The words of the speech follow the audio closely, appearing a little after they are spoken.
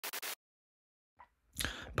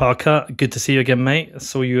Parker, good to see you again, mate. I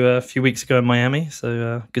saw you a few weeks ago in Miami,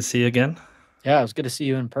 so good to see you again. Yeah, it was good to see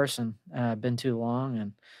you in person. Been too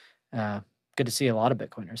long, and good to see a lot of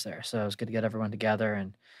Bitcoiners there. So it was good to get everyone together,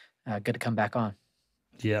 and good to come back on.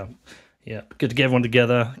 Yeah, yeah, good to get everyone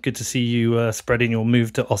together. Good to see you spreading your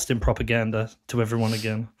move to Austin propaganda to everyone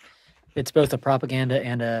again. It's both a propaganda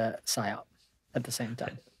and a psyop at the same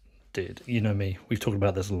time. Dude, you know me. We've talked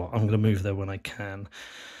about this a lot. I'm going to move there when I can.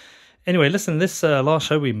 Anyway, listen, this last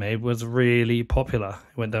show we made was really popular.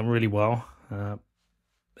 It went down really well.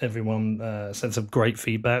 Everyone sent some great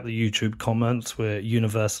feedback. The YouTube comments were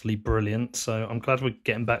universally brilliant. So I'm glad we're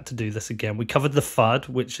getting back to do this again. We covered the FUD,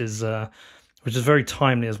 which is very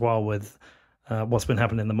timely as well with what's been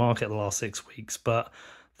happening in the market the last 6 weeks. But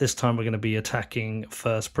this time we're going to be attacking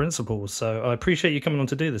first principles. So I appreciate you coming on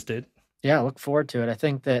to do this, dude. Yeah, I look forward to it. I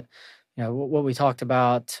think that what we talked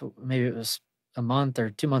about, maybe it was a month or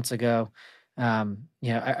 2 months ago.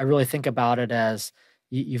 I really think about it as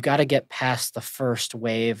you've got to get past the first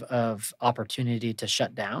wave of opportunity to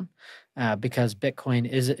shut down, because Bitcoin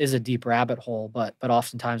is a deep rabbit hole. But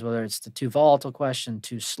oftentimes, whether it's the too volatile question,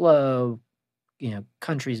 too slow,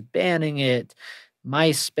 countries banning it,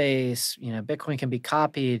 MySpace, Bitcoin can be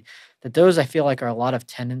copied. That those I feel like are a lot of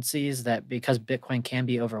tendencies that because Bitcoin can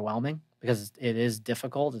be overwhelming because it is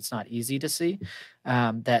difficult, it's not easy to see.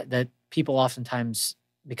 That people oftentimes,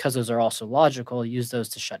 because those are also logical, use those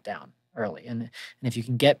to shut down early. And if you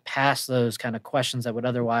can get past those kind of questions that would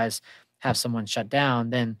otherwise have someone shut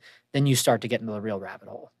down, then you start to get into the real rabbit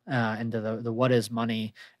hole, into the what is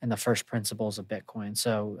money and the first principles of Bitcoin.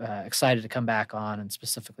 So excited to come back on and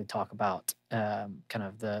specifically talk about kind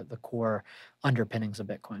of the core underpinnings of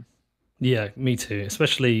Bitcoin. Yeah, me too.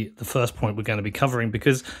 Especially the first point we're going to be covering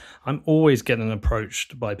because I'm always getting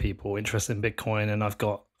approached by people interested in Bitcoin, and I've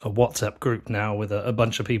got a WhatsApp group now with a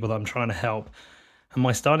bunch of people that I'm trying to help. And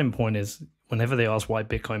my starting point is whenever they ask why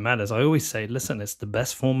Bitcoin matters, I always say, listen, it's the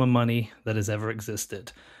best form of money that has ever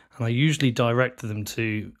existed. And I usually direct them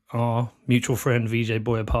to our mutual friend VJ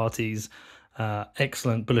Boyaparty's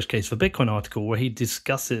excellent Bullish Case for Bitcoin article where he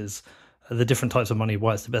discusses the different types of money,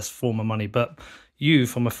 why it's the best form of money. But you,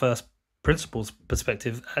 from a first principles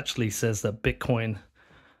perspective, actually says that Bitcoin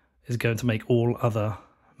is going to make all other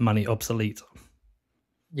money obsolete.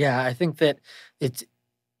 Yeah, I think that it's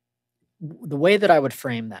the way that I would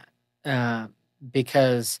frame that,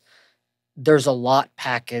 because there's a lot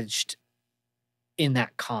packaged in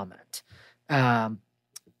that comment. Um,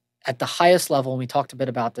 at the highest level, and we talked a bit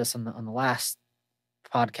about this on the last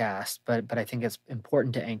podcast, but I think it's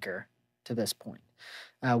important to anchor to this point,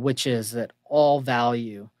 which is that all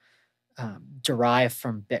value derived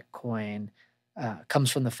from Bitcoin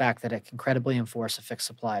comes from the fact that it can credibly enforce a fixed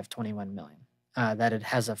supply of 21 million. That it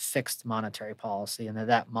has a fixed monetary policy, and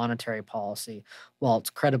that monetary policy, while it's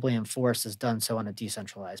credibly enforced, is done so on a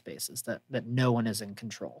decentralized basis, that no one is in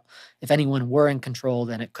control. If anyone were in control,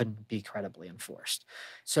 then it couldn't be credibly enforced.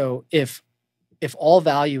 So if all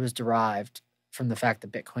value is derived from the fact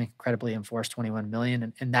that Bitcoin can credibly enforce 21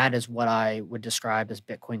 million, and that is what I would describe as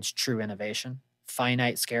Bitcoin's true innovation,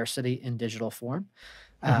 finite scarcity in digital form.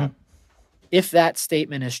 If that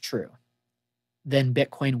statement is true, then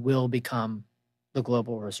Bitcoin will become the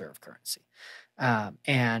global reserve currency,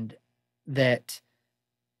 and that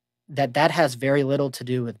has very little to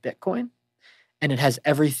do with Bitcoin, and it has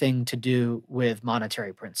everything to do with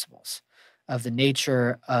monetary principles of the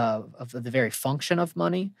nature of the very function of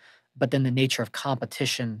money, but then the nature of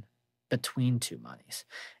competition between two monies.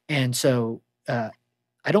 And so I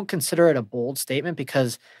don't consider it a bold statement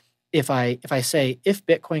because if I say if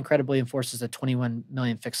Bitcoin credibly enforces a 21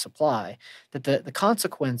 million fixed supply, that the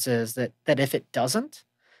consequence is that if it doesn't,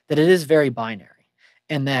 that it is very binary,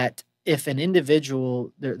 and that if an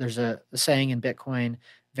individual there's a saying in Bitcoin,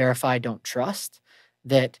 verify, don't trust,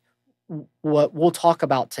 that what we'll talk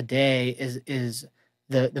about today is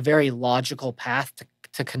the very logical path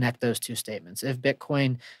to connect those two statements. If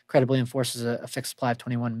Bitcoin credibly enforces a fixed supply of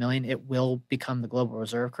 21 million, it will become the global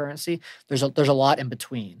reserve currency. There's a lot in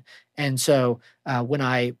between. And so when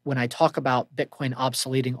I talk about Bitcoin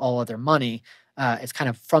obsoleting all other money, it's kind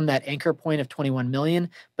of from that anchor point of 21 million,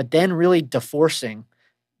 but then really deforcing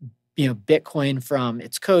Bitcoin from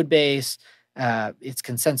its code base, its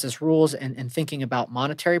consensus rules, and thinking about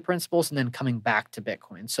monetary principles, and then coming back to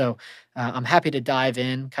Bitcoin. So I'm happy to dive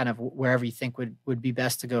in kind of wherever you think would be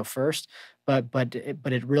best to go first. But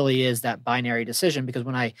it really is that binary decision, because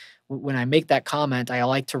when I make that comment, I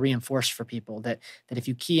like to reinforce for people that if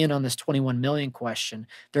you key in on this 21 million question,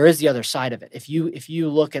 there is the other side of it. If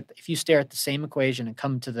you stare at the same equation and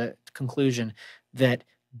come to the conclusion that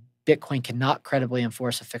Bitcoin cannot credibly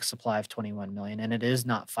enforce a fixed supply of 21 million, and it is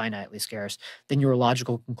not finitely scarce, then your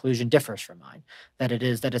logical conclusion differs from mine, that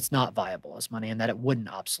it's not viable as money and that it wouldn't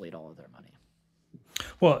obsolete all of their money.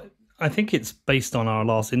 Well, I think it's based on our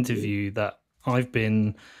last interview that I've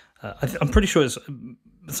been. I'm pretty sure it's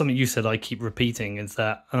something you said. I keep repeating is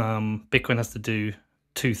that Bitcoin has to do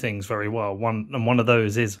two things very well. One of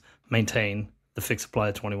those is maintain the fixed supply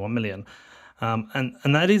of 21 million.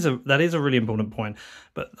 And that is a really important point.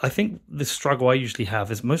 But I think the struggle I usually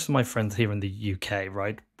have is most of my friends here in the UK,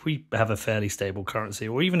 right? We have a fairly stable currency,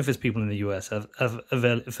 or even if it's people in the US have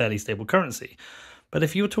a fairly stable currency. But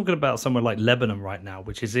if you're talking about somewhere like Lebanon right now,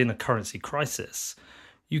 which is in a currency crisis,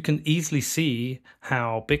 you can easily see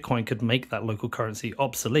how Bitcoin could make that local currency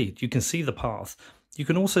obsolete. You can see the path. You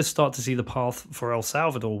can also start to see the path for El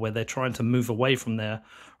Salvador, where they're trying to move away from their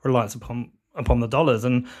reliance upon the dollars.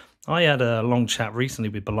 And I had a long chat recently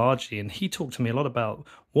with Bolivar, and he talked to me a lot about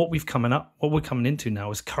what we're coming into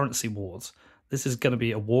now is currency wars. This is going to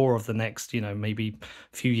be a war of the next, maybe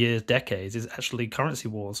few years, decades, is actually currency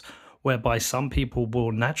wars, whereby some people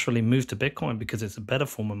will naturally move to Bitcoin because it's a better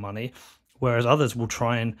form of money, whereas others will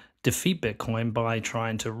try and defeat Bitcoin by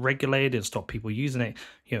trying to regulate it and stop people using it,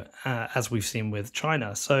 as we've seen with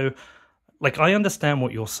China. So, I understand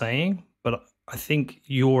what you're saying, but I think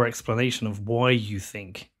your explanation of why you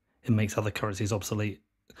think it makes other currencies obsolete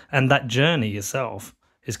and that journey itself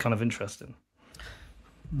is kind of interesting.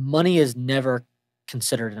 Money is never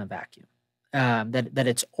considered in a vacuum. That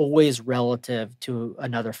it's always relative to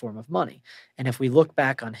another form of money. And if we look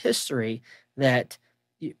back on history, that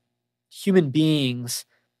human beings,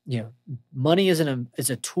 money is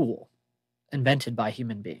a tool invented by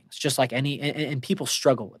human beings, just like and people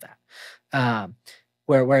struggle with that.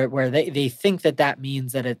 Where they think that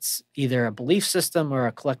means that it's either a belief system or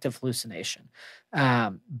a collective hallucination,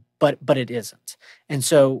 but it isn't. And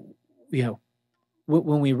so,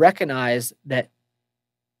 when we recognize that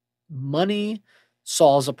money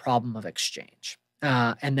solves a problem of exchange,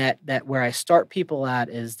 and that where I start people at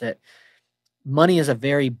is that money is a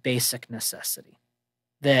very basic necessity.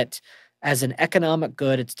 That as an economic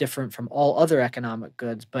good, it's different from all other economic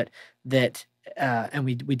goods, but that and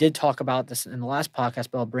we did talk about this in the last podcast,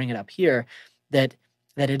 but I'll bring it up here, that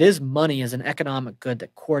it is money as an economic good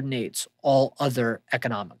that coordinates all other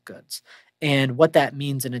economic goods. And what that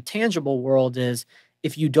means in a tangible world is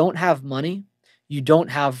if you don't have money, you don't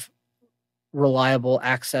have reliable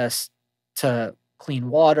access to clean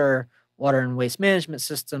water, water and waste management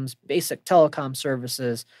systems, basic telecom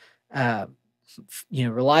services,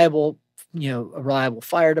 reliable, a reliable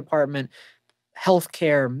fire department,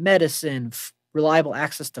 healthcare, medicine, reliable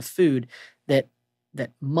access to food. That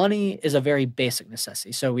money is a very basic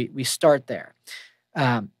necessity. So we start there.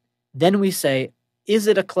 Then we say, is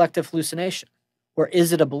it a collective hallucination, or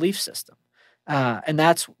is it a belief system? And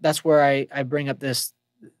that's where I bring up this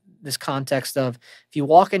context of, if you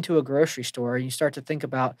walk into a grocery store and you start to think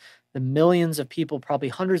about the millions of people, probably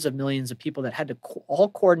hundreds of millions of people that had to all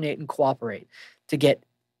coordinate and cooperate to get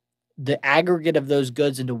the aggregate of those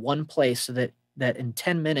goods into one place, so that in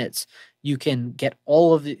 10 minutes you can get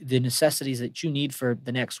all of the necessities that you need for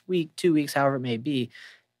the next week, 2 weeks, however it may be.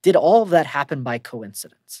 Did all of that happen by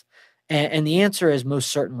coincidence? And the answer is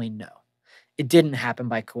most certainly no. It didn't happen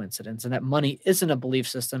by coincidence, and that money isn't a belief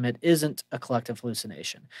system. It isn't a collective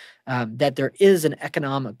hallucination. That there is an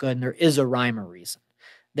economic good and there is a rhyme or reason.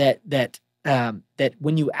 That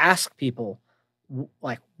when you ask people,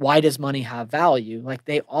 why does money have value?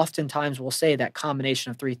 They oftentimes will say that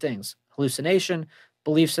combination of three things: hallucination,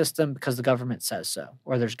 belief system, because the government says so,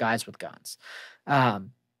 or there's guys with guns.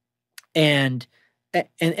 And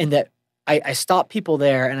that I stop people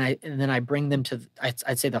there, and then I bring them to,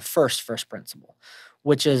 I'd say, the first principle,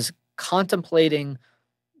 which is contemplating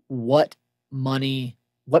what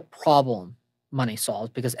problem money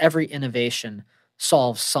solves, because every innovation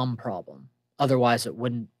solves some problem. Otherwise, it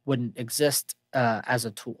wouldn't exist as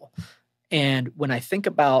a tool. And when I think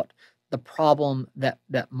about the problem that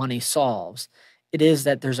money solves, it is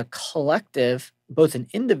that there's a collective, both an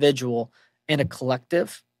individual and a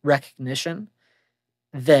collective recognition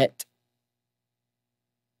that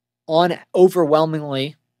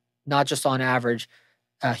overwhelmingly, not just on average,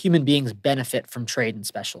 human beings benefit from trade and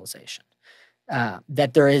specialization.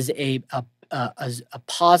 That there is a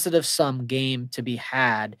positive sum game to be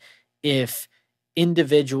had if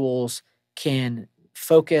individuals can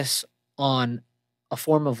focus on a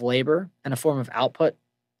form of labor and a form of output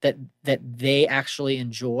that they actually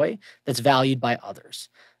enjoy, that's valued by others.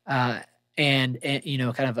 And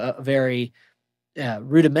kind of a very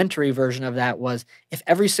rudimentary version of that was, if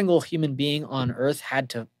every single human being on Earth had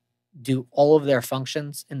to do all of their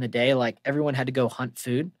functions in the day, like everyone had to go hunt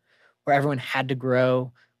food or everyone had to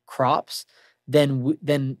grow crops, then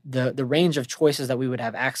the range of choices that we would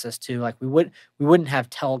have access to, like we wouldn't have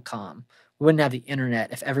telecom, we wouldn't have the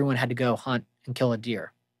internet if everyone had to go hunt and kill a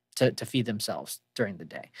deer to feed themselves during the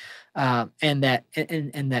day. And that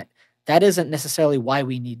isn't necessarily why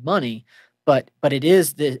we need money, but it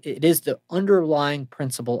is the underlying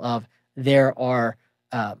principle of there uh,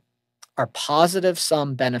 are positive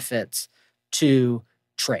sum benefits to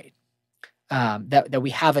trade, that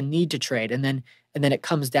we have a need to trade, and then it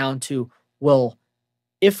comes down to, well,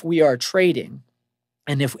 if we are trading,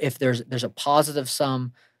 and if there's a positive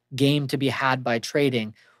sum game to be had by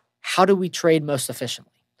trading, how do we trade most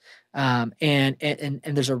efficiently? And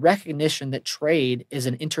there's a recognition that trade is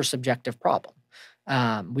an intersubjective problem.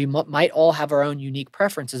 We might all have our own unique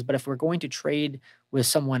preferences, but if we're going to trade with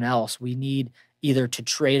someone else, we need either to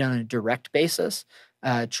trade on a direct basis,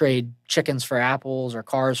 trade chickens for apples or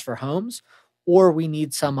cars for homes, or we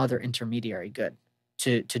need some other intermediary good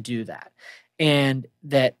to do that. And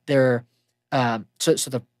that there, so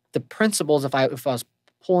the principles, if I was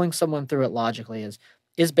pulling someone through it logically,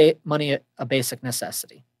 is money a basic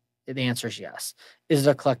necessity? The answer is yes. Is it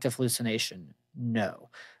a collective hallucination? No.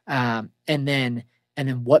 And then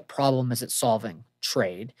what problem is it solving?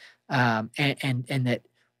 Trade. And that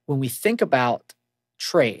when we think about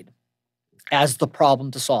trade as the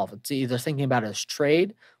problem to solve, it's either thinking about it as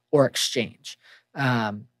trade or exchange.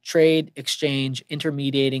 Trade, exchange,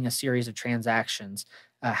 intermediating a series of transactions,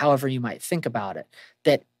 however you might think about it,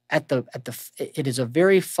 that it is a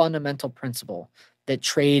very fundamental principle that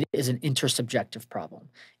trade is an intersubjective problem.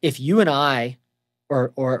 If you and I,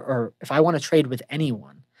 or if I want to trade with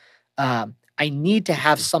anyone, I need to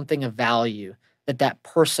have something of value that that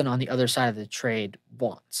person on the other side of the trade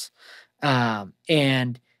wants,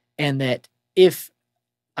 and that if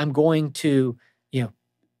I'm going to,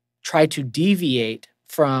 try to deviate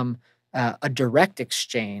from a direct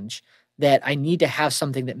exchange, that I need to have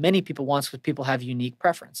something that many people want because people have unique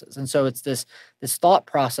preferences. And so it's this thought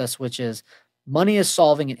process, which is money is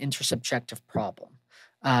solving an intersubjective problem,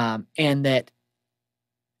 and that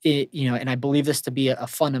and I believe this to be a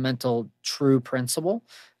fundamental true principle,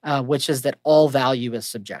 which is that all value is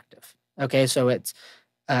subjective. Okay, so it's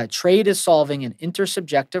trade is solving an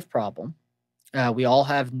intersubjective problem. We all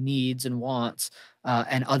have needs and wants,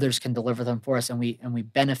 and others can deliver them for us, and we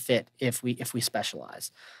benefit if we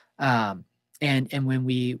specialize. And when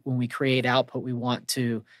we create output, we want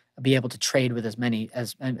to be able to trade with as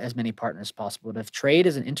many partners as possible. But if trade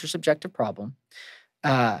is an intersubjective problem,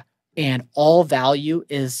 and all value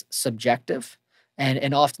is subjective,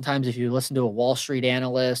 and oftentimes if you listen to a Wall Street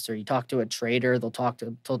analyst or you talk to a trader, they'll talk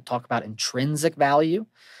about intrinsic value.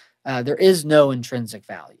 There is no intrinsic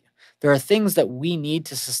value. There are things that we need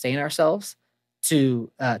to sustain ourselves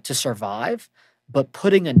to survive, but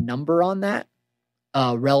putting a number on that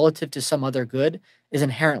relative to some other good is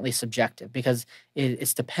inherently subjective because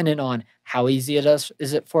it's dependent on how easy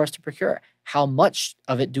is it for us to procure. How much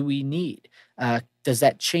of it do we need? Does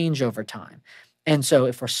that change over time? And so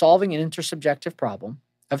if we're solving an intersubjective problem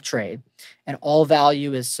of trade and all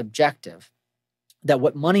value is subjective, that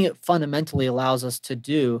what money fundamentally allows us to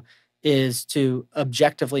do is to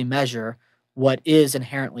objectively measure what is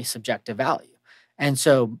inherently subjective value. And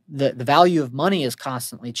so the value of money is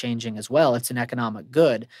constantly changing as well. It's an economic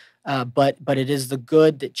good, but it is the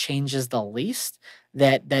good that changes the least,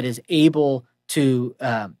 that is able to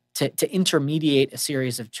intermediate a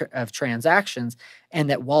series of transactions, and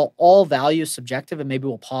that while all value is subjective, and maybe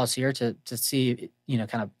we'll pause here to see,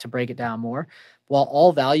 kind of to break it down more. While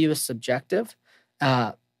all value is subjective,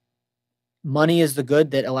 money is the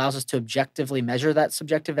good that allows us to objectively measure that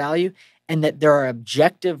subjective value, and that there are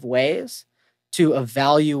objective ways to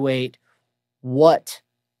evaluate what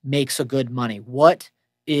makes a good money, what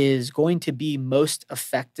is going to be most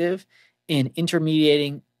effective in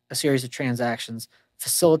intermediating a series of transactions,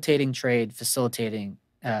 facilitating trade, facilitating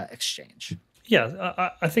exchange.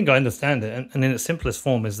 Yeah, I think I understand it. And in its simplest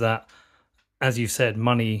form is that, as you said,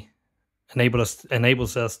 money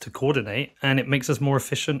enables us to coordinate, and it makes us more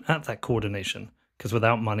efficient at that coordination. Because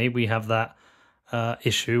without money, we have that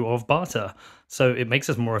issue of barter. So it makes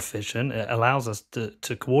us more efficient. It allows us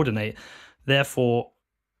to coordinate. Therefore,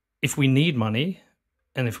 if we need money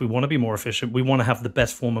and if we want to be more efficient, we want to have the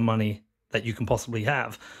best form of money that you can possibly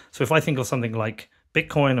have. So if I think of something like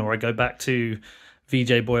Bitcoin, or I go back to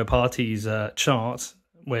Vijay Boyapati's chart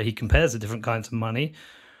where he compares the different kinds of money,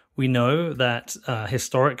 we know that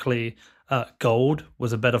historically gold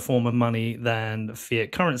was a better form of money than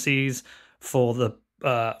fiat currencies for the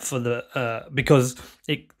for the because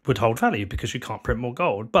it would hold value because you can't print more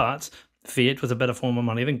gold. But fiat was a better form of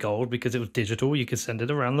money than gold because it was digital. You could send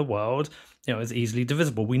it around the world. You know, it's easily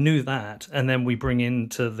divisible. We knew that, and then we bring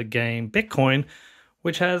into the game Bitcoin,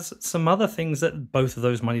 which has some other things that both of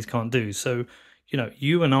those monies can't do. So, you know,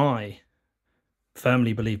 you and I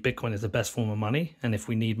firmly believe Bitcoin is the best form of money. And if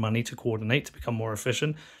we need money to coordinate to become more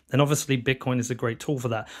efficient, then obviously Bitcoin is a great tool for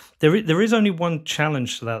that. There is only one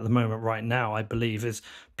challenge to that at the moment right now, I believe, is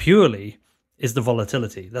the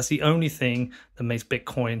volatility. That's the only thing that makes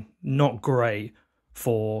Bitcoin not great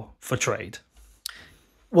for trade.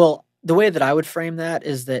 Well, the way that I would frame that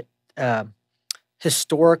is that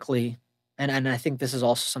historically, and I think this is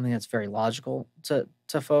also something that's very logical to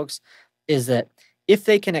folks, is that if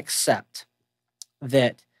they can accept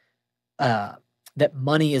that uh, that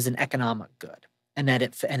money is an economic good, and that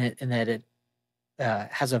it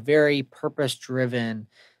has a very purpose driven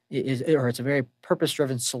is or it's a very purpose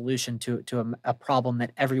driven solution to a problem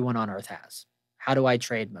that everyone on Earth has. How do I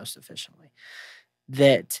trade most efficiently?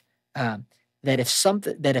 That um, that if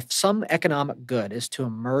some economic good is to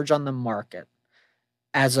emerge on the market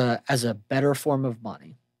as a better form of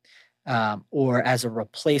money, or as a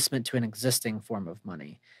replacement to an existing form of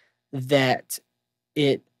money, that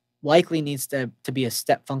it likely needs to be a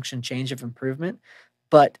step function change of improvement,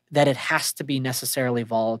 but that it has to be necessarily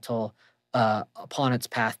volatile upon its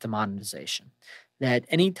path to monetization. That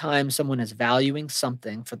anytime someone is valuing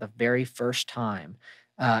something for the very first time,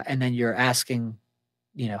 and then you're asking,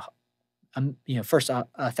 you know, first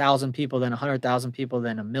 1,000 people, then 100,000 people,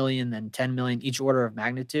 then 1,000,000, then 10,000,000, each order of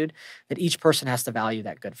magnitude, that each person has to value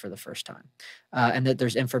that good for the first time. And that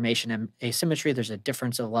there's information asymmetry, there's a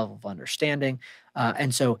difference of level of understanding.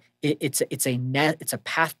 And so it's a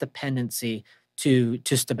path dependency to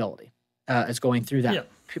stability, is going through that Yeah.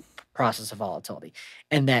 process of volatility.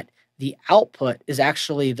 And that the output is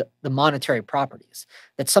actually the monetary properties,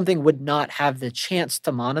 that something would not have the chance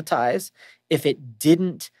to monetize if it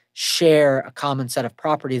didn't share a common set of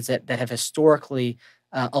properties that have historically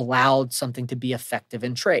allowed something to be effective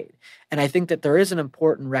in trade. And I think that there is an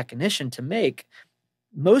important recognition to make.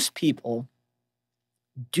 Most people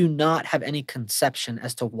do not have any conception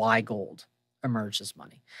as to why gold emerged as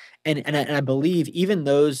money. And I believe even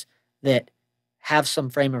those that have some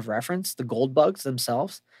frame of reference, the gold bugs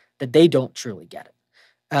themselves, that they don't truly get it.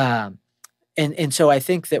 And so I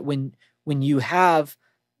think that when you have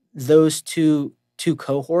those two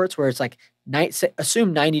cohorts where it's like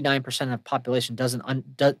assume 99% of the population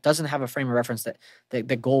doesn't have a frame of reference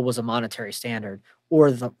that gold was a monetary standard,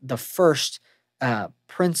 or the first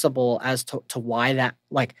principle as to why that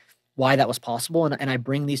was possible. And I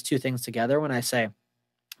bring these two things together when I say,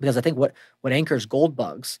 because I think what anchors gold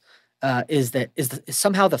bugs is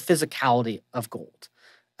somehow the physicality of gold,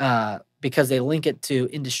 because they link it to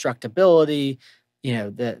indestructibility,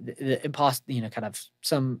 the impossible, kind of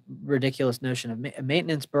some ridiculous notion of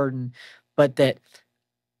maintenance burden, but that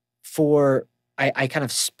for I kind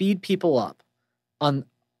of speed people up on,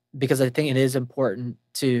 because I think it is important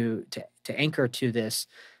to anchor to this.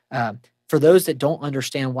 For those that don't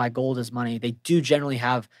understand why gold is money, they do generally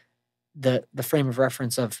have the frame of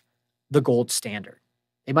reference of the gold standard.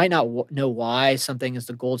 They might not know why something is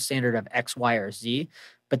the gold standard of X, Y, or Z,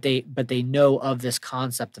 but they know of this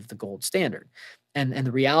concept of the gold standard. And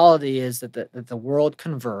the reality is that the world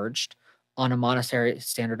converged on a monetary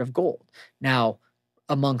standard of gold. Now,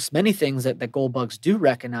 amongst many things that gold bugs do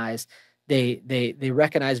recognize, they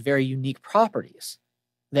recognize very unique properties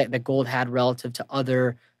that gold had relative to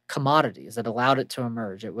other commodities that allowed it to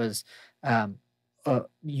emerge. It was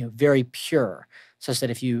very pure, such that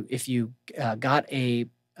if you got an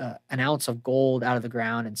ounce of gold out of the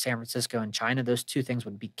ground in San Francisco and China, those two things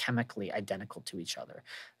would be chemically identical to each other.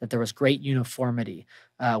 That there was great uniformity,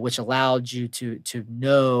 which allowed you to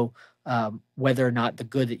know whether or not the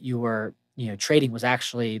good that you were trading was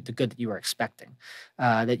actually the good that you were expecting.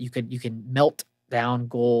 That you can melt down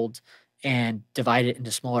gold and divide it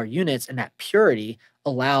into smaller units, and that purity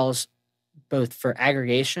allows both for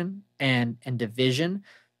aggregation and division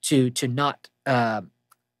to not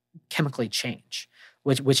chemically change,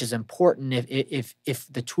 which is important if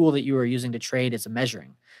the tool that you are using to trade is a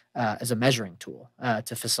measuring tool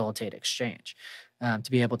to facilitate exchange,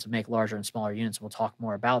 to be able to make larger and smaller units. We'll talk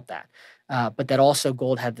more about that. But that also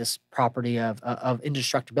gold had this property of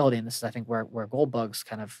indestructibility, and this is I think where gold bugs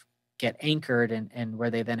kind of get anchored and where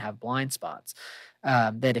they then have blind spots.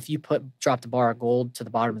 That if you dropped a bar of gold to the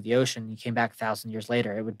bottom of the ocean, and you came back 1,000 years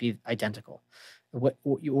later, it would be identical.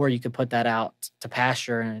 Or you could put that out to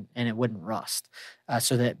pasture and it wouldn't rust.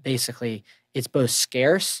 So that basically it's both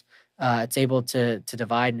scarce, It's able to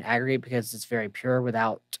divide and aggregate because it's very pure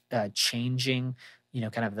without changing,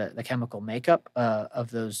 kind of the chemical makeup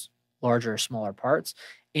of those larger or smaller parts,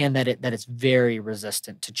 and that it's very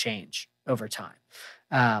resistant to change over time.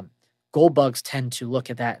 Um, Gold bugs tend to look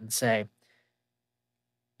at that and say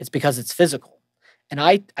it's because it's physical, and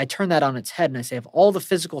I turn that on its head and I say of all the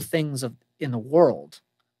physical things in the world,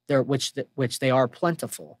 which they are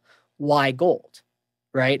plentiful, why gold,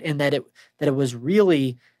 right? And that it was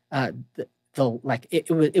really the like it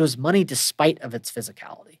was money despite of its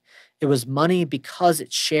physicality. It was money because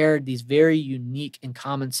it shared these very unique and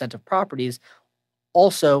common set of properties,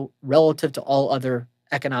 also relative to all other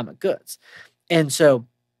economic goods. And so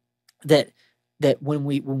that when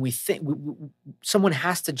we think someone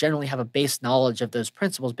has to generally have a base knowledge of those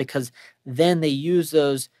principles, because then they use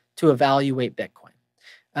those to evaluate Bitcoin,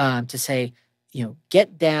 to say,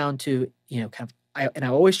 get down to, kind of, and I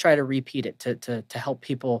always try to repeat it to help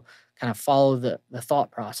people kind of follow the thought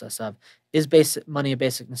process of, is basic money a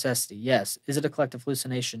basic necessity? Yes. Is it a collective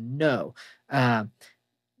hallucination? No. Um,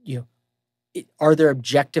 you know, are there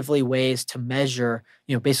objectively ways to measure,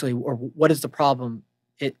 basically, or what is the problem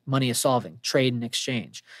money is solving? Trade and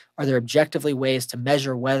exchange. Are there objectively ways to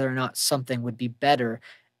measure whether or not something would be better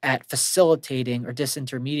at facilitating or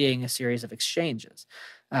disintermediating a series of exchanges,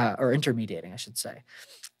 or intermediating, I should say?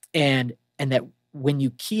 And that when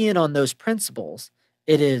you key in on those principles,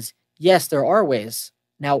 it is, yes, there are ways.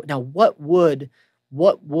 Now, what would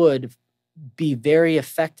be very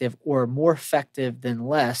effective or more effective than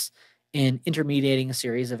less in intermediating a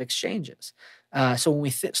series of exchanges? So when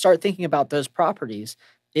we start thinking about those properties,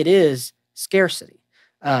 it is scarcity.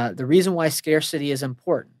 The reason why scarcity is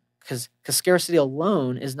important, because scarcity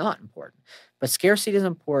alone is not important, but scarcity is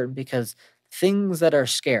important because things that are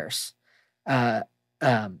scarce, uh,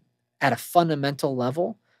 at a fundamental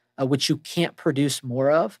level, which you can't produce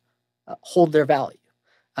more of, hold their value.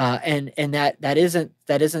 And that isn't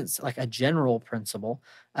like a general principle.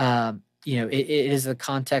 It is the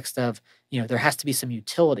context of, there has to be some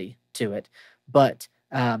utility to it. But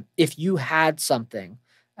if you had something,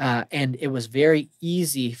 and it was very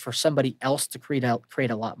easy for somebody else to create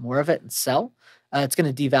a lot more of it and sell, it's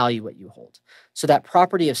going to devalue what you hold. So that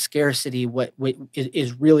property of scarcity, what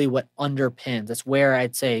is really what underpins. That's where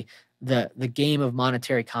I'd say the game of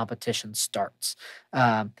monetary competition starts.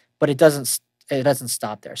 But it doesn't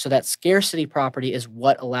stop there. So that scarcity property is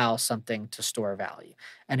what allows something to store value,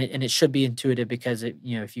 and it should be intuitive, because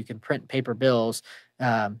if you can print paper bills,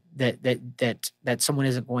 that someone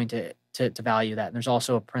isn't going to value that. And there's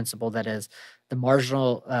also a principle that is the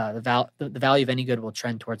marginal the value of any good will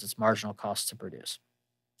trend towards its marginal cost to produce.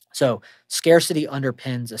 So scarcity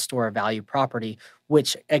underpins a store of value property,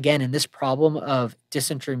 which again, in this problem of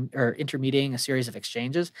intermediating a series of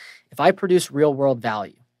exchanges, if I produce real world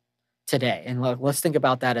value today, and let's think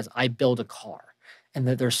about that as I build a car, and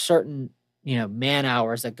that there's certain man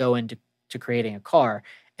hours that go into creating a car,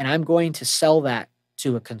 and I'm going to sell that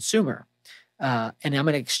to a consumer, and I'm going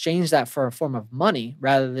to exchange that for a form of money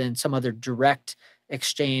rather than some other direct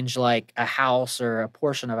exchange like a house or a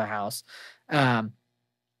portion of a house.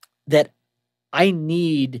 That I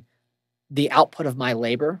need the output of my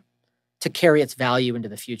labor to carry its value into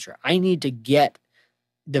the future. I need to get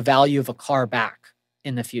the value of a car back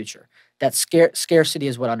in the future. That scarcity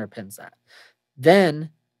is what underpins that.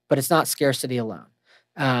 Then, but it's not scarcity alone,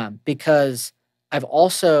 because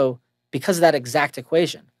because of that exact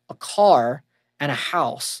equation, a car and a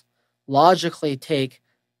house logically take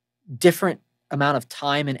different amount of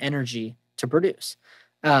time and energy to produce,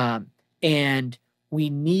 and we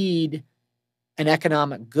need an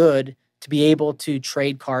economic good to be able to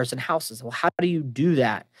trade cars and houses. Well, how do you do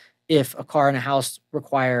that if a car and a house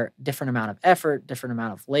require different amount of effort, different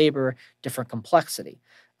amount of labor, different complexity?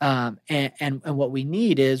 And what we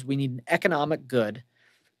need an economic good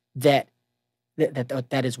that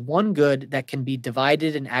is one good that can be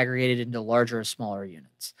divided and aggregated into larger or smaller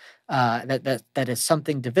units. That is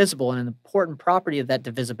something divisible, and an important property of that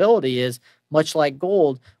divisibility is, much like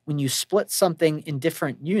gold, when you split something in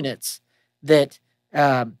different units, that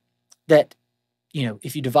that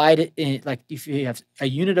if you divide it in, like if you have a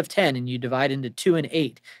unit of 10 and you divide into 2 and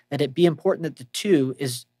 8, that it be important that the 2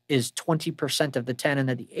 is 20% of the 10, and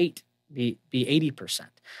that the 8 be 80%.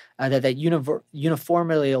 That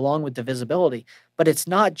uniformly along with divisibility, but it's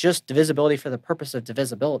not just divisibility for the purpose of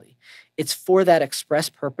divisibility. It's for that express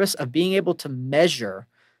purpose of being able to measure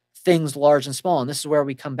things large and small. And this is where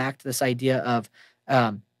we come back to this idea of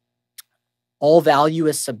all value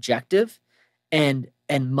is subjective, and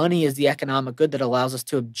money is the economic good that allows us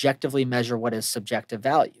to objectively measure what is subjective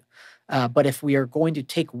value. But if we are going to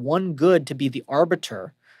take one good to be the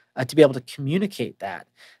arbiter to be able to communicate that,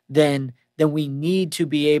 then we need to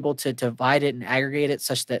be able to divide it and aggregate it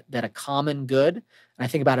such that a common good, and I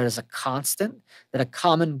think about it as a constant, that a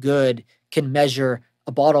common good can measure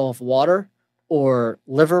a bottle of water or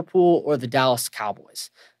Liverpool or the Dallas Cowboys,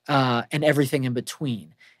 and everything in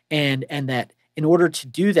between. And that in order to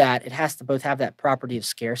do that, it has to both have that property of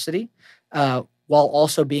scarcity, while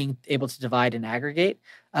also being able to divide and aggregate.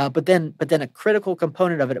 But then a critical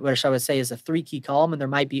component of it, which I would say is a three key column, and there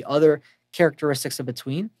might be other characteristics in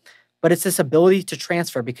between, but it's this ability to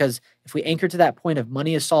transfer. Because if we anchor to that point of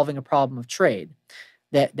money is solving a problem of trade,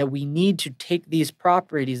 that we need to take these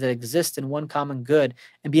properties that exist in one common good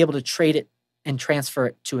and be able to trade it and transfer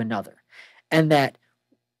it to another. And that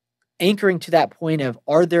anchoring to that point of,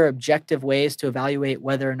 are there objective ways to evaluate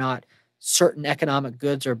whether or not certain economic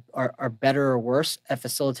goods are better or worse at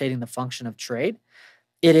facilitating the function of trade?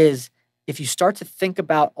 It is, if you start to think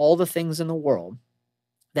about all the things in the world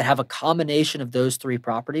that have a combination of those three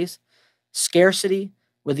properties: scarcity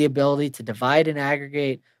with the ability to divide and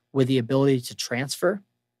aggregate, with the ability to transfer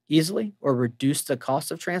easily or reduce the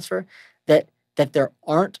cost of transfer, that there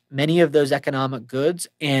aren't many of those economic goods,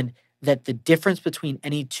 and that the difference between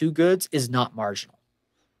any two goods is not marginal.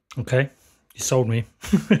 Okay, you sold me.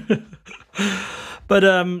 But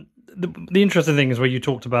the interesting thing is where you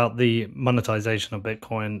talked about the monetization of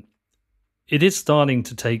Bitcoin. It is starting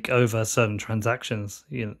to take over certain transactions.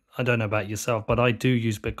 I don't know about yourself, but I do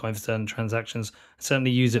use Bitcoin for certain transactions. I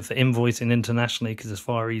certainly use it for invoicing internationally because it's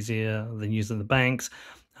far easier than using the banks.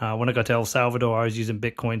 When I got to El Salvador, I was using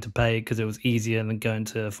Bitcoin to pay because it was easier than going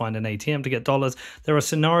to find an ATM to get dollars. There are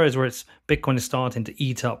scenarios where Bitcoin is starting to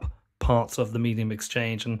eat up parts of the medium of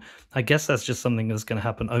exchange, and I guess that's just something that's going to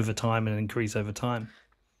happen over time and increase over time.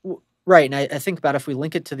 Right, and I think about, if we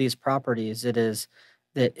link it to these properties, it is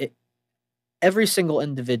that every single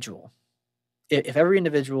individual, if every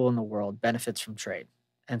individual in the world benefits from trade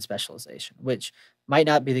and specialization, which might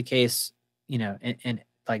not be the case, in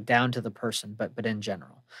like down to the person, but in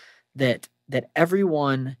general, that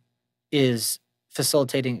everyone is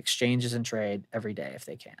facilitating exchanges and trade every day if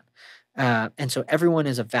they can, and so everyone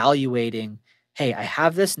is evaluating, hey, I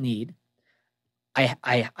have this need. I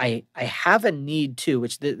have a need too,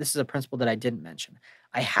 which this is a principle that I didn't mention.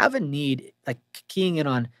 I have a need, like keying in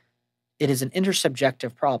on, it is an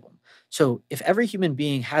intersubjective problem. So if every human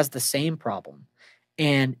being has the same problem,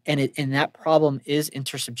 and that problem is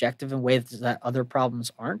intersubjective in ways that other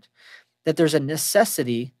problems aren't, that there's a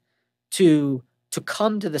necessity to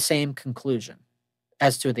come to the same conclusion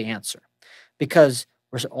as to the answer, because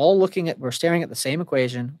we're staring at the same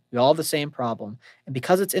equation, we all have the same problem, and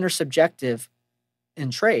because it's intersubjective in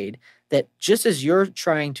trade, that just as you're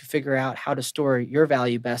trying to figure out how to store your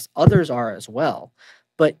value best, others are as well.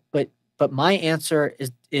 But my answer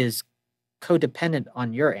is codependent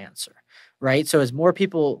on your answer, right? So as more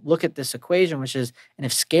people look at this equation, which is, and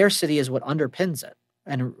if scarcity is what underpins it,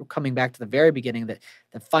 and coming back to the very beginning, that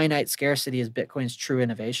the finite scarcity is Bitcoin's true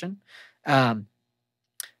innovation,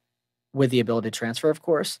 with the ability to transfer, of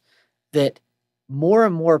course, that more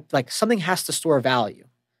and more, like, something has to store value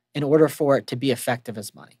in order for it to be effective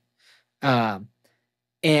as money. Um,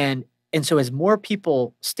 and so as more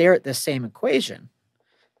people stare at this same equation,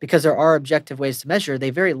 because there are objective ways to measure, they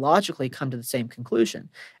very logically come to the same conclusion.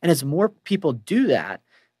 And as more people do that,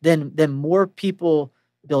 then more people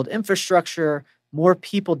build infrastructure, more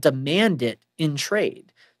people demand it in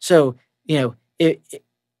trade. So, if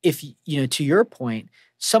to your point,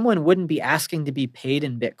 someone wouldn't be asking to be paid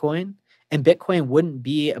in Bitcoin, and Bitcoin wouldn't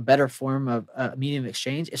be a better form of medium of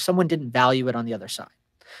exchange if someone didn't value it on the other side,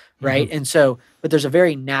 right? Mm-hmm. And so, but there's a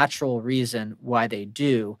very natural reason why they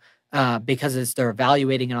do, because they're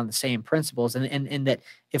evaluating it on the same principles, and that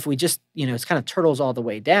if we just, it's kind of turtles all the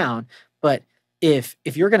way down. But if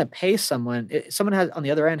you're going to pay someone, someone has on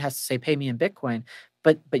the other end has to say, pay me in Bitcoin,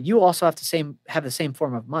 but you also have to have the same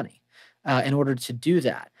form of money in order to do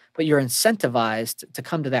that. But you're incentivized to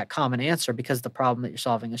come to that common answer because the problem that you're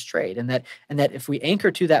solving is trade, and that if we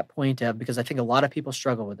anchor to that point of, because I think a lot of people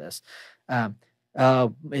struggle with this.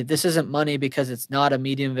 This isn't money because it's not a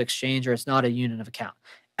medium of exchange, or it's not a unit of account.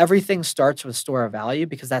 Everything starts with store of value,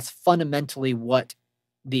 because that's fundamentally what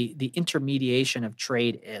the intermediation of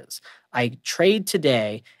trade is. I trade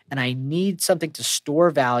today, and I need something to store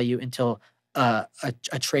value until a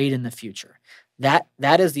trade in the future.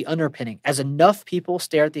 That is the underpinning. As enough people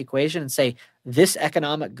stare at the equation and say, this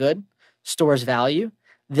economic good stores value,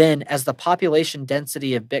 then as the population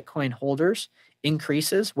density of Bitcoin holders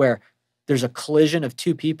increases, where there's a collision of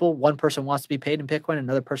two people, one person wants to be paid in Bitcoin,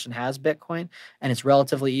 another person has Bitcoin, and it's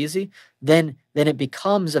relatively easy, then it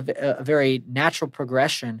becomes a very natural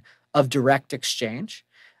progression of direct exchange,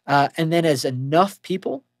 And then as enough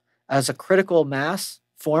people, as a critical mass,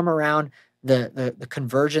 form around the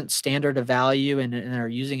convergent standard of value and are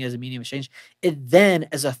using it as a medium of exchange, it then,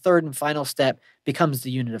 as a third and final step, becomes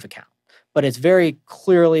the unit of account. But it's very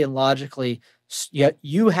clearly and logically,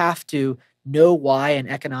 you have to know why an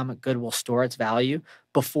economic good will store its value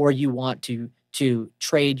before you want to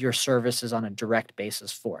trade your services on a direct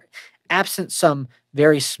basis for it. Absent some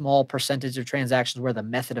very small percentage of transactions where the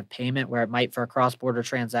method of payment, where it might for a cross-border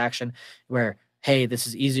transaction, where hey, this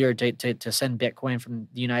is easier to send Bitcoin from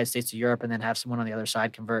the United States to Europe and then have someone on the other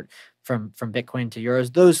side convert from Bitcoin to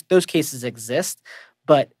euros. Those cases exist,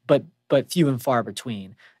 but few and far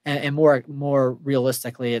between. And more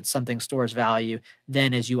realistically, it's something stores value.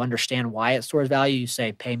 Then, as you understand why it stores value, you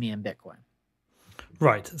say, "Pay me in Bitcoin."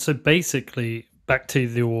 Right. So basically, back to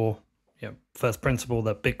your first principle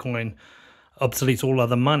that Bitcoin obsoletes all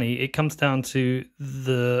other money, it comes down to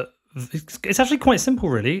it's actually quite simple,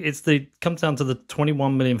 really. Comes down to the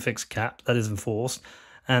 21 million fixed cap that is enforced,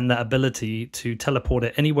 and that ability to teleport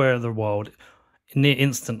it anywhere in the world near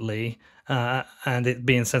instantly, and it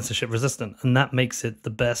being censorship resistant, and that makes it the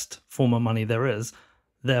best form of money there is.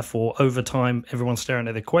 Therefore, over time, everyone staring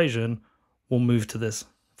at the equation will move to this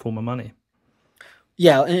form of money.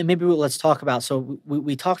 Yeah, and maybe let's talk about. So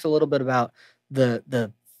we talked a little bit about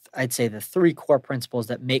the I'd say the three core principles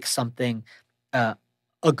that make something uh,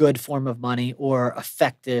 a good form of money or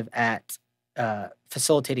effective at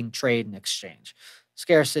facilitating trade and exchange.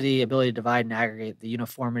 Scarcity, ability to divide and aggregate, the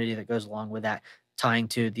uniformity that goes along with that, tying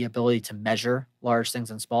to the ability to measure large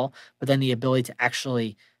things and small, but then the ability to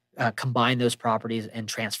actually combine those properties and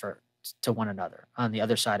transfer to one another on the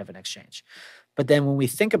other side of an exchange. But then when we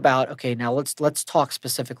think about, okay, now let's talk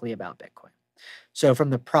specifically about Bitcoin. So from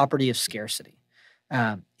the property of scarcity,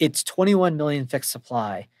 its 21 million fixed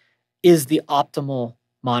supply is the optimal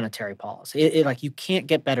monetary policy. Like you can't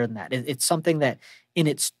get better than that. It's something that in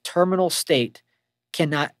its terminal state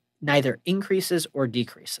cannot neither increases or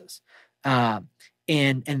decreases. Um,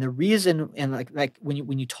 and the reason and like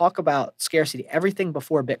when you talk about scarcity, everything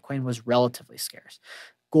before Bitcoin was relatively scarce.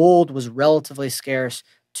 Gold was relatively scarce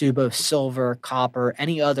to both silver, copper,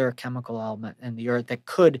 any other chemical element in the earth that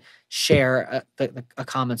could share a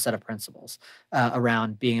common set of principles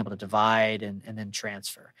around being able to divide and then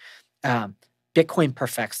transfer. Um, Bitcoin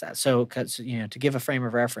perfects that. So, because to give a frame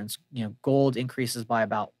of reference, gold increases by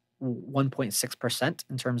about 1.6%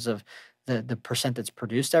 in terms of the percent that's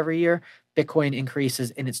produced every year. Bitcoin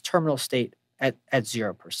increases in its terminal state at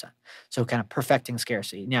 0%. So, kind of perfecting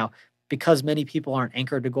scarcity. Now, because many people aren't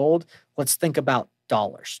anchored to gold, let's think about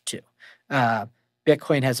dollars too. Uh,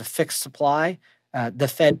 Bitcoin has a fixed supply. The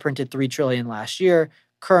Fed printed 3 trillion last year.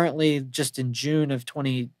 Currently, just in June of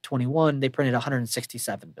 2021, they printed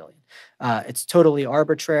 167 billion. It's totally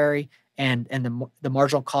arbitrary, and the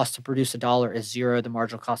marginal cost to produce a dollar is zero. The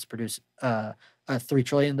marginal cost to produce $3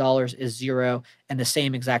 trillion is zero, and the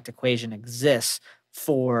same exact equation exists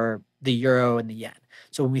for the euro and the yen.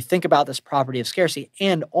 So when we think about this property of scarcity,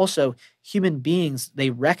 and also human beings, they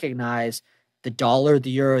recognize the dollar,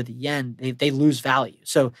 the euro, the yen, they lose value.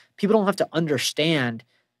 So people don't have to understand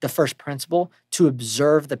the first principle to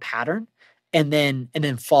observe the pattern and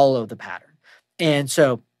then follow the pattern. And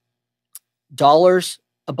so dollars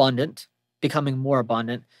abundant, becoming more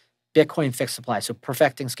abundant, Bitcoin fixed supply. So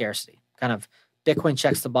perfecting scarcity. Kind of Bitcoin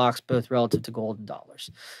checks the box both relative to gold and dollars.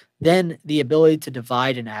 Then the ability to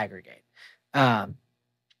divide and aggregate. Um,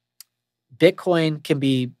 Bitcoin can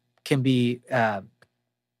be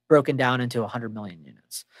broken down into 100 million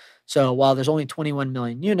units. So while there's only 21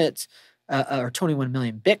 million units or 21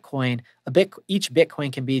 million Bitcoin, each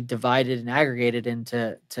Bitcoin can be divided and aggregated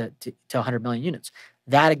into 100 million units.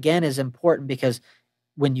 That again is important because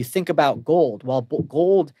when you think about gold, while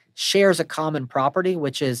gold shares a common property,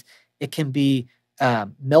 which is it can be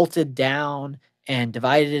melted down and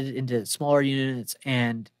divided into smaller units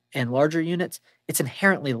and larger units, it's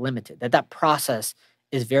inherently limited. That process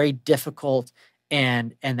is very difficult,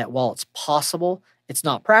 and that while it's possible, it's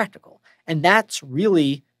not practical. And that's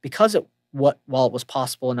really because while it was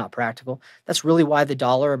possible and not practical, that's really why the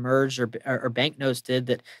dollar emerged or banknotes did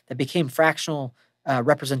that became fractional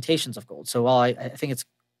representations of gold. So while I think it's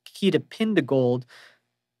key to pin to gold,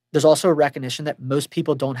 there's also a recognition that most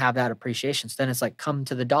people don't have that appreciation. So then it's like, come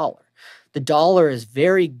to the dollar. The dollar is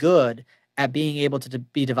very good at being able to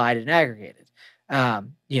be divided and aggregated.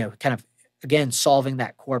 Kind of again solving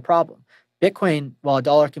that core problem. Bitcoin, while a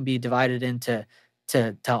dollar can be divided into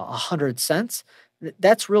to 100 cents,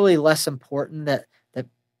 that's really less important. That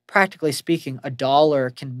practically speaking, a dollar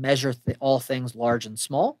can measure all things large and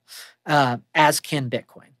small, as can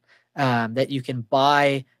Bitcoin. That you can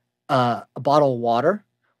buy a bottle of water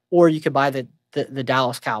or you could buy the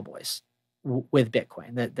Dallas Cowboys with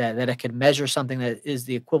Bitcoin. That it could measure something that is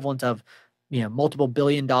the equivalent of multiple $1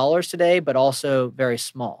 billion today, but also very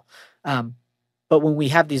small. Um, but when we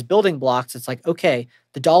have these building blocks, it's like, okay,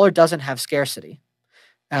 the dollar doesn't have scarcity,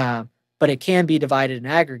 uh, but it can be divided and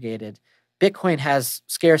aggregated. Bitcoin has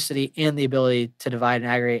scarcity and the ability to divide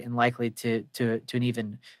and aggregate, and likely to an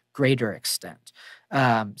even greater extent.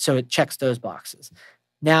 So it checks those boxes.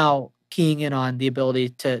 Now, keying in on the ability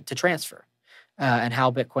to transfer, and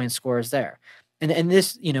how Bitcoin scores there. And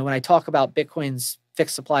this, when I talk about Bitcoin's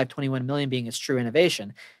fixed supply of 21 million being its true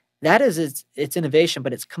innovation, that is its innovation,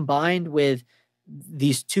 but it's combined with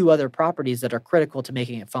these two other properties that are critical to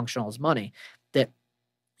making it functional as money. That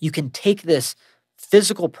you can take this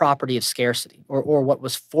physical property of scarcity, or what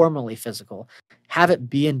was formerly physical, have it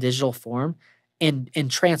be in digital form, and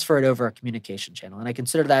transfer it over a communication channel. And I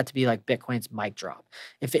consider that to be like Bitcoin's mic drop.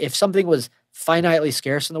 If something was finitely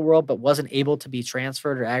scarce in the world but wasn't able to be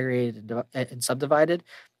transferred or aggregated and subdivided,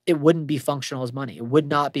 it wouldn't be functional as money. It would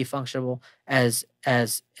not be functional as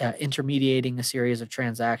intermediating a series of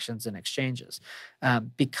transactions and exchanges,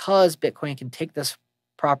 because Bitcoin can take this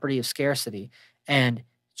property of scarcity and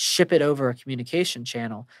ship it over a communication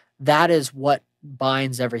channel. That is what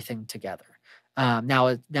binds everything together. Now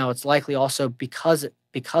it's likely also because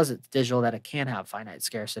it's digital that it can have finite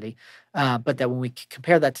scarcity, but that when we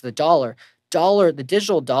compare that to the the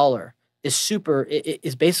digital dollar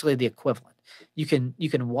is basically the equivalent. You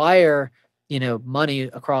can wire money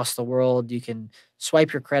across the world. You can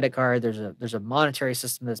swipe your credit card. There's a monetary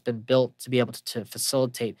system that's been built to be able to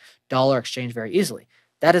facilitate dollar exchange very easily.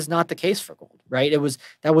 That is not the case for gold, right?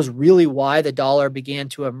 That was really why the dollar began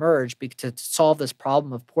to emerge, to solve this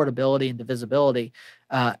problem of portability and divisibility.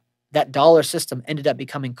 That dollar system ended up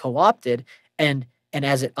becoming co-opted, and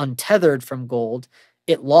as it untethered from gold,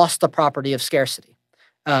 it lost the property of scarcity.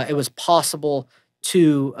 It was possible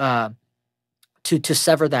to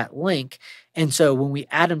sever that link. And so when we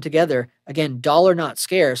add them together, again, dollar not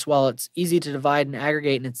scarce, while it's easy to divide and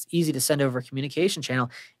aggregate and it's easy to send over a communication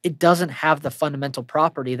channel, it doesn't have the fundamental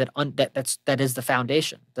property that is the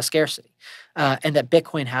foundation, the scarcity, and that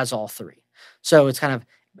Bitcoin has all three. So it's kind of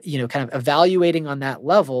evaluating on that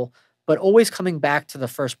level, but always coming back to the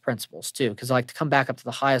first principles too, because I like to come back up to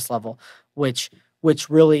the highest level, which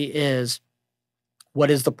really is,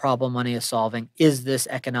 what is the problem money is solving? Is this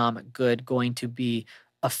economic good going to be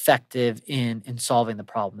effective in solving the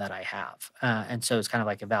problem that I have? And so it's kind of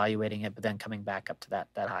like evaluating it, but then coming back up to that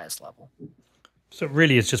highest level. So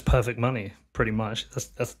really, it's just perfect money, pretty much.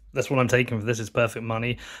 That's what I'm taking for this, is perfect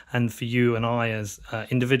money. And for you and I, as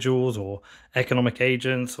individuals or economic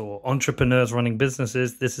agents or entrepreneurs running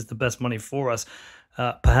businesses, this is the best money for us.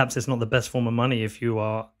 Perhaps it's not the best form of money if you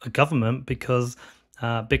are a government, because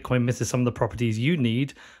Bitcoin misses some of the properties you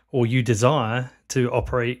need or you desire to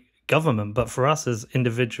operate government. But for us as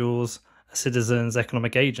individuals, citizens,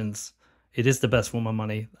 economic agents, it is the best form of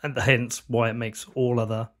money, and hence why it makes all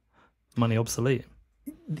other money obsolete.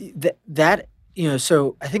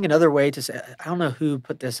 So I think another way to say, I don't know who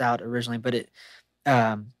put this out originally, but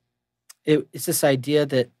it's this idea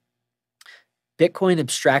that Bitcoin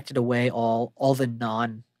abstracted away all the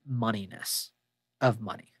non-moneyness of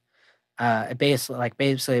money.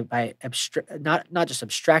 Basically by not just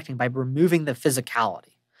abstracting, by removing the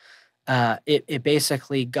physicality, it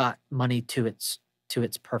basically got money to its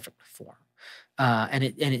perfect form, and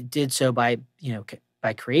it did so by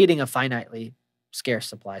by creating a finitely scarce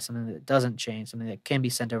supply, something that doesn't change, something that can be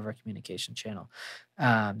sent over a communication channel,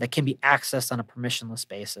 that can be accessed on a permissionless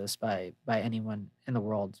basis by anyone in the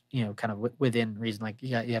world, kind of within reason. Like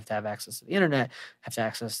you have to have access to the internet, have to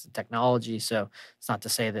access the technology. So it's not to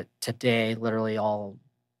say that today, literally all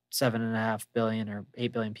 7.5 billion or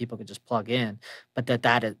 8 billion people could just plug in, but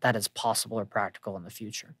that is possible or practical in the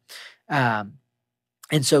future. And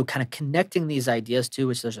so kind of connecting these ideas to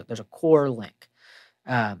which there's a core link,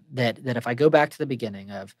 that if I go back to the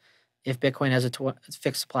beginning of, if Bitcoin has a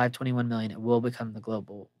fixed supply of 21 million, it will become the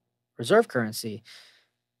global reserve currency.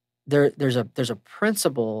 There's a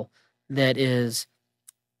principle that is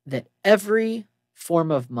that every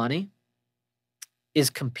form of money is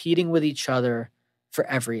competing with each other for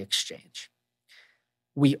every exchange.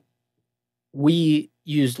 We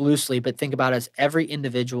use loosely, but think about it as every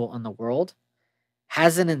individual in the world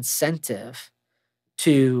has an incentive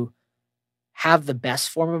to have the best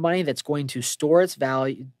form of money that's going to store its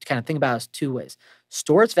value. Kind of think about it as two ways: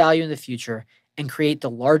 store its value in the future and create the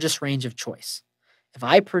largest range of choice. If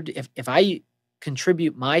I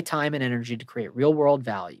contribute my time and energy to create real world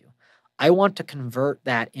value, I want to convert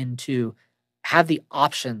that into, have the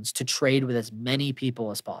options to trade with as many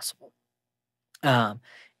people as possible.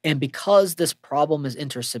 And because this problem is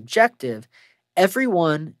intersubjective,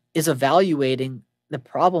 everyone is evaluating the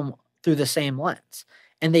problem through the same lens.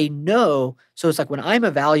 And they know, so it's like when I'm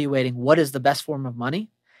evaluating what is the best form of money,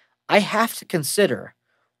 I have to consider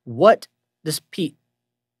what does Pete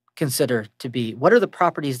consider to be, what are the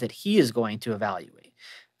properties that he is going to evaluate?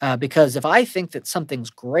 Because if I think that something's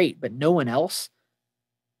great, but no one else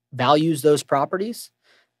values those properties,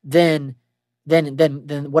 then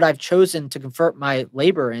then what I've chosen to convert my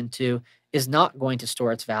labor into is not going to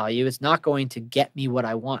store its value. It's not going to get me what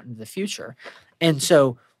I want in the future. And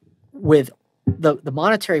so with the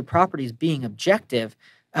monetary properties being objective,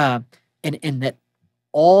 and that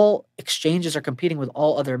all exchanges are competing with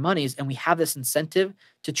all other monies, and we have this incentive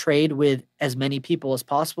to trade with as many people as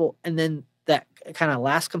possible. And then that kind of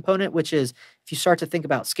last component, which is if you start to think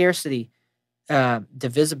about scarcity,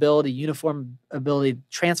 divisibility, uniform ability,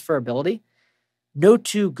 transferability, no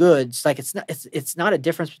two goods, like it's not a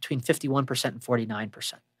difference between 51% and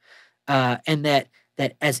 49%. And that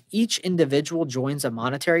as each individual joins a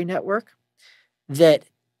monetary network, that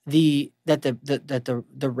the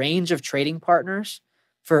range of trading partners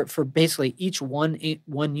for basically each one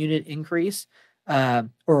unit increase,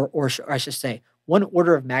 or I should say one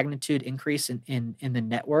order of magnitude increase in the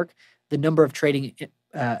network, the number of trading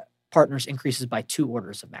partners increases by 2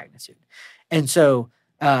 orders of magnitude. And so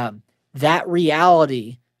that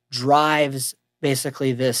reality drives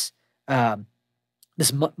basically this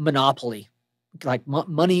monopoly, like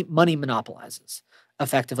money monopolizes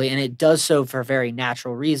effectively, and it does so for very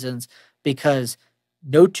natural reasons, because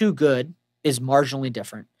no two good is marginally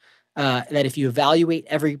different. That if you evaluate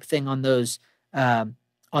everything on those kind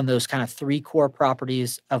of 3 core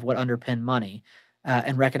properties of what underpin money,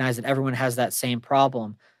 and recognize that everyone has that same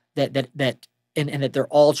problem, and that they're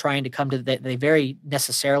all trying to come to that they very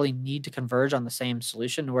necessarily need to converge on the same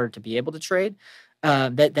solution in order to be able to trade.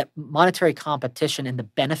 That monetary competition and the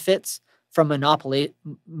benefits from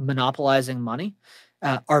monopolizing money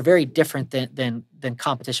are very different than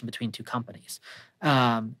competition between 2 companies,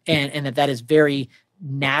 and that is very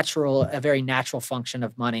natural, a very natural function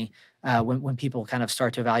of money. When people kind of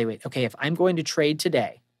start to evaluate, okay, if I'm going to trade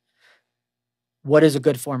today, what is a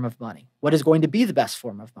good form of money? What is going to be the best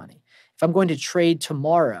form of money? If I'm going to trade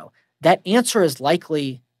tomorrow, that answer is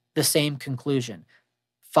likely the same conclusion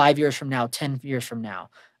 5 years from now, 10 years from now.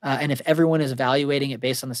 And if everyone is evaluating it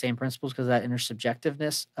based on the same principles because of that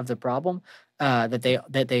intersubjectiveness of the problem, that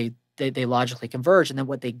they logically converge. And then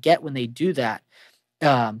what they get when they do that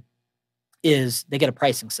is they get a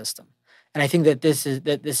pricing system. And I think that this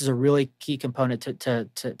is a really key component to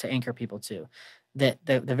anchor people to. That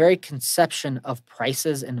the very conception of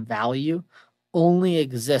prices and value only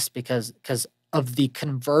exists because of the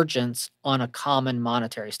convergence on a common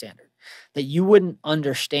monetary standard. That you wouldn't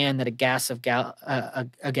understand that a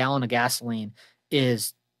gallon of gasoline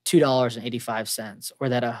is $2.85, or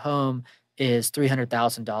that a home is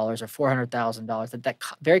 $300,000 or $400,000. That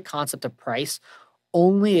very concept of price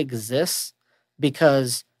only exists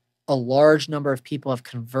because a large number of people have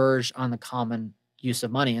converged on the common use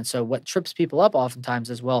of money. And so what trips people up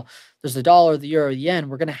oftentimes is, well, there's the dollar, the euro, the yen.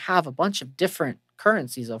 We're going to have a bunch of different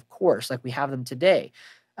currencies, of course, like we have them today.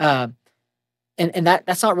 And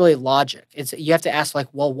that's not really logic. It's, you have to ask, like,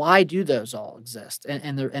 well, why do those all exist?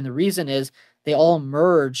 And the reason is they all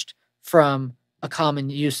emerged from a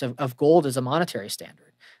common use of gold as a monetary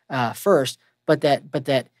standard first, but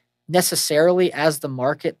that necessarily as the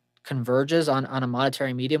market converges on a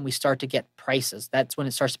monetary medium, we start to get prices. That's when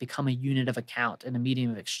it starts to become a unit of account and a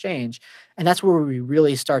medium of exchange. And that's where we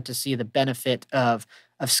really start to see the benefit of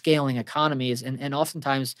scaling economies. And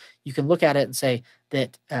oftentimes you can look at it and say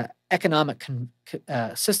that economic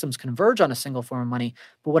systems converge on a single form of money.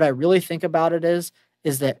 But what I really think about it is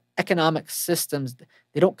that economic systems,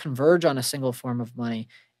 they don't converge on a single form of money.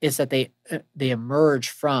 It's that they emerge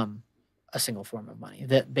from a single form of money.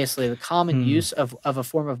 That basically the common use of a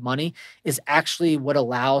form of money is actually what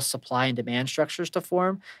allows supply and demand structures to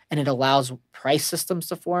form, and it allows price systems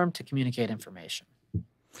to form to communicate information.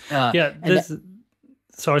 So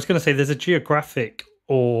I was going to say there's a geographic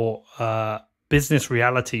or business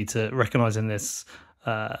reality to recognizing this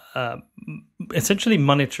essentially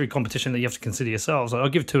monetary competition that you have to consider yourselves. I'll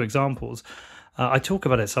give 2 examples. I talk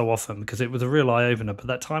about it so often because it was a real eye-opener. But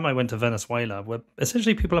that time I went to Venezuela, where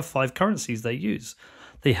essentially people have 5 currencies they use.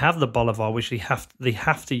 They have the Bolivar, which they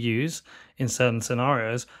have to use in certain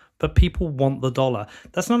scenarios, but people want the dollar.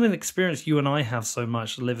 That's not an experience you and I have so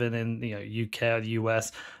much living in UK or the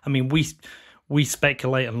US. I mean, we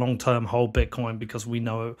speculate and long-term hold Bitcoin because we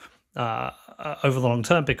know over the long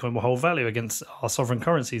term, Bitcoin will hold value against our sovereign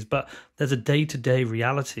currencies. But there's a day to day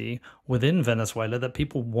reality within Venezuela that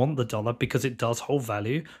people want the dollar because it does hold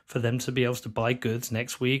value for them to be able to buy goods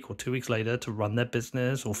next week or 2 weeks later to run their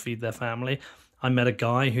business or feed their family. I met a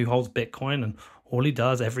guy who holds Bitcoin, and all he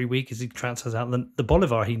does every week is he transfers out the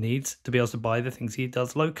Bolivar he needs to be able to buy the things he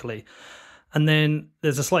does locally. And then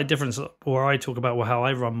there's a slight difference where I talk about how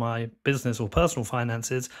I run my business or personal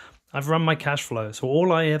finances. I've run my cash flow. So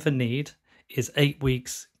all I ever need is 8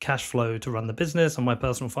 weeks cash flow to run the business and my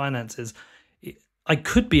personal finances. I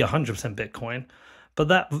could be 100% Bitcoin, but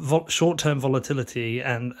that short term volatility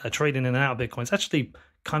and trading in and out of Bitcoin is actually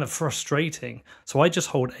kind of frustrating. So I just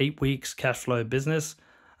hold 8 weeks cash flow business.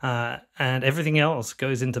 And everything else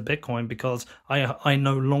goes into Bitcoin because I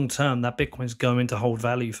know long term that Bitcoin is going to hold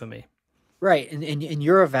value for me. Right, and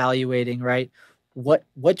you're evaluating, right? What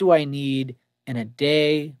do I need in a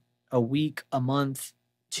day, a week, a month,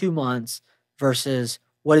 2 months versus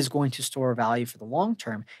what is going to store value for the long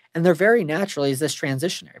term? And there very naturally is this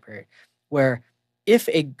transitionary period where if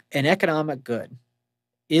an economic good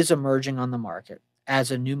is emerging on the market as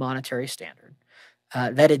a new monetary standard,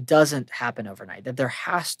 that it doesn't happen overnight, that there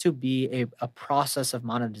has to be a process of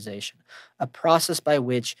monetization, a process by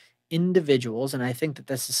which individuals, and I think that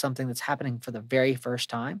this is something that's happening for the very first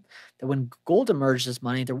time, that when gold emerged as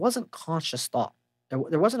money, there wasn't conscious thought.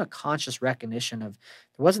 There wasn't a conscious recognition of,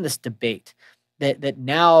 there wasn't this debate that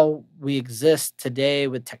now we exist today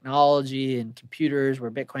with technology and computers where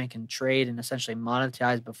Bitcoin can trade and essentially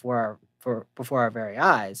monetize before our very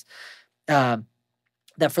eyes. Um,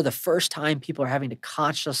 that for the first time, people are having to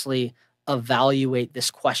consciously evaluate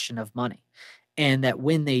this question of money. And that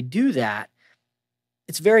when they do that,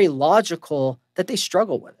 it's very logical that they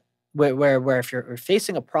struggle with it. Where if you're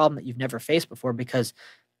facing a problem that you've never faced before, because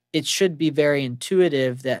it should be very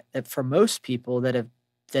intuitive that for most people that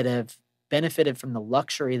have benefited from the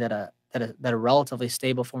luxury that a relatively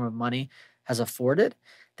stable form of money has afforded,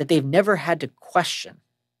 that they've never had to question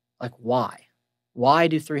like why. Why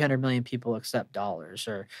do 300 million people accept dollars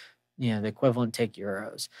or the equivalent take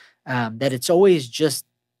euros? That it's always just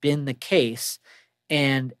been the case,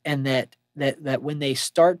 and that when they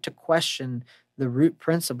start to question the root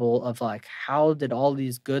principle of like how did all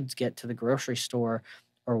these goods get to the grocery store,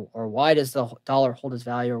 or why does the dollar hold its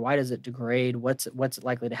value, or why does it degrade? What's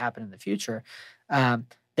likely to happen in the future? That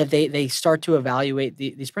they start to evaluate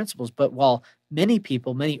these principles. But while many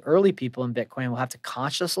early people in Bitcoin will have to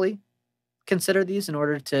consciously consider these in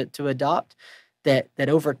order to adopt, that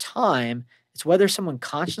over time, it's whether someone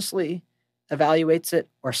consciously evaluates it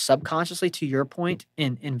or subconsciously, to your point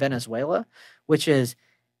in Venezuela, which is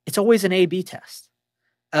it's always an A/B test.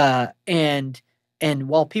 And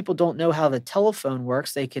while people don't know how the telephone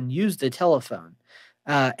works, they can use the telephone.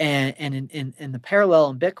 And in the parallel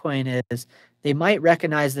in Bitcoin is they might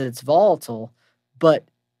recognize that it's volatile, but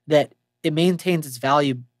that it maintains its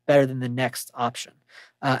value better than the next option.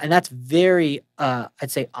 And that's very,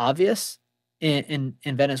 I'd say, obvious in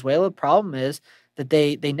Venezuela. The problem is that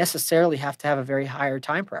they necessarily have to have a very higher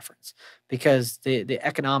time preference because the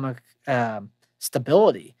economic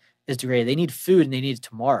stability is degraded. They need food and they need it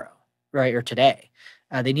tomorrow, right, or today.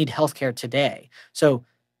 They need healthcare today.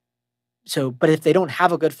 But if they don't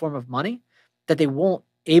have a good form of money, that they won't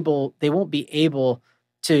be able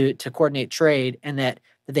to coordinate trade, and that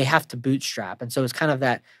they have to bootstrap. And so it's kind of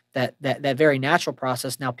that very natural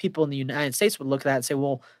process. Now, people in the United States would look at that and say,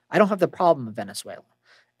 "Well, I don't have the problem of Venezuela,"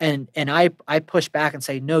 and I push back and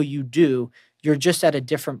say, "No, you do. You're just at a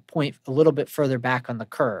different point, a little bit further back on the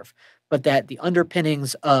curve, but that the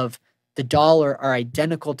underpinnings of the dollar are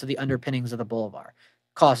identical to the underpinnings of the bolivar.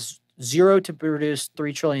 Costs zero to produce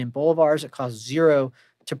 3 trillion bolivars. It costs zero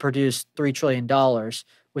to produce $3 trillion,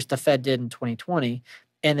 which the Fed did in 2020,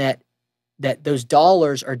 and that those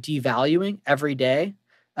dollars are devaluing every day,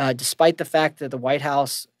 despite the fact that the White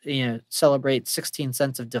House, celebrates 16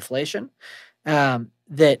 cents of deflation.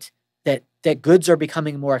 That goods are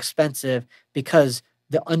becoming more expensive because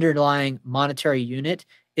the underlying monetary unit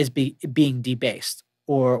is being debased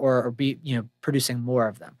or producing more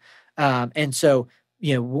of them. And so,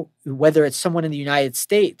 whether it's someone in the United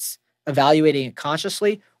States evaluating it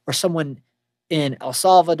consciously or someone in El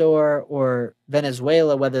Salvador or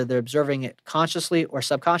Venezuela, whether they're observing it consciously or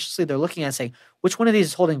subconsciously, they're looking at it and saying, which one of these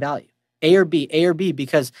is holding value? A or B,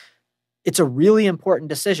 because it's a really important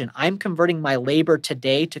decision. I'm converting my labor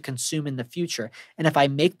today to consume in the future. And if I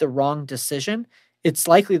make the wrong decision, it's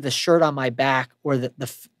likely the shirt on my back or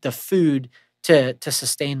the food to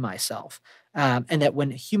sustain myself. And that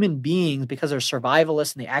when human beings, because they're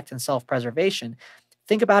survivalists and they act in self-preservation,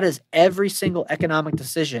 think about it as every single economic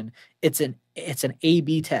decision, it's an it's an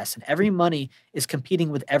A/B test, and every money is competing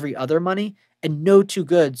with every other money, and no two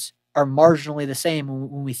goods are marginally the same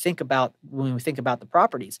when we think about the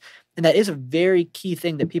properties. And that is a very key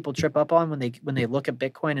thing that people trip up on when they look at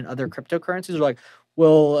Bitcoin and other cryptocurrencies. They're like,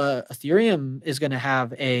 well, Ethereum is going to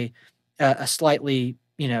have a slightly,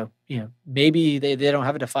 maybe they don't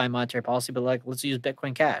have a defined monetary policy, but like, let's use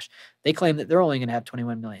Bitcoin Cash. They claim that they're only going to have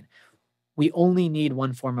 21 million. We only need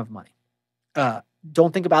one form of money. Uh,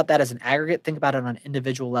 don't think about that as an aggregate. Think about it on an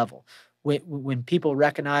individual level. When people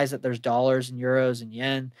recognize that there's dollars and euros and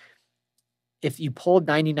yen, if you polled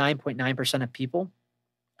 99.9% of people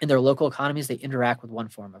in their local economies, they interact with one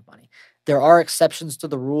form of money. There are exceptions to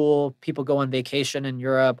the rule. People go on vacation in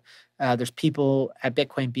Europe. There's people at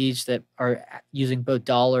Bitcoin Beach that are using both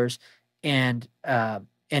dollars and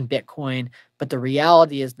Bitcoin. But the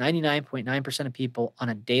reality is 99.9% of people on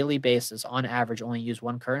a daily basis, on average, only use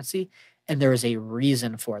one currency. And there is a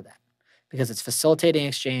reason for that because it's facilitating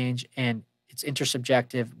exchange and it's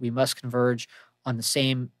intersubjective. We must converge on the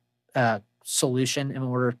same solution in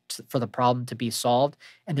order for the problem to be solved.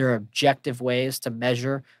 And there are objective ways to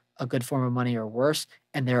measure a good form of money or worse.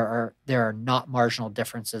 And there are not marginal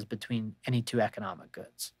differences between any two economic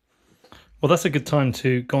goods. Well, that's a good time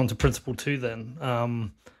to go on to principle two then.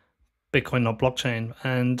 Bitcoin, not blockchain.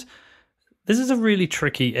 And this is a really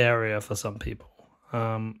tricky area for some people.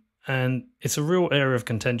 And it's a real area of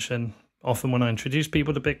contention. Often when I introduce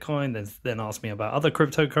people to Bitcoin, they then ask me about other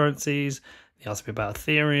cryptocurrencies. They ask me about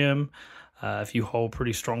Ethereum. If you hold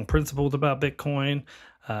pretty strong principles about Bitcoin,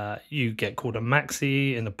 you get called a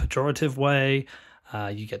maxi in a pejorative way.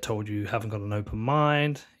 You get told you haven't got an open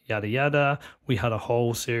mind, yada, yada. We had a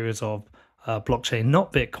whole series of blockchain,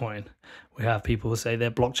 not Bitcoin. We have people who say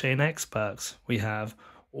they're blockchain experts. We have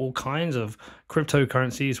all kinds of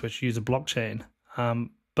cryptocurrencies which use a blockchain.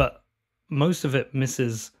 But most of it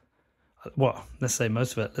misses, well, let's say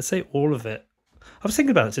most of it. Let's say all of it. I was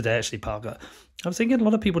thinking about it today, actually, Parker. I was thinking a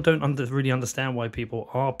lot of people don't really understand why people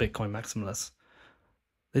are Bitcoin maximalists.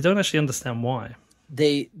 They don't actually understand why.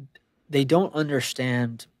 They don't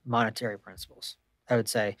understand monetary principles. I would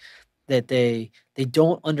say that they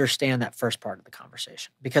don't understand that first part of the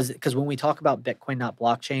conversation because when we talk about Bitcoin, not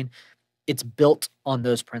blockchain, it's built on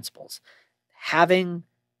those principles. Having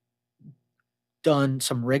done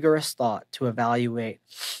some rigorous thought to evaluate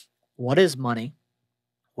what is money,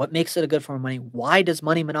 what makes it a good form of money, why does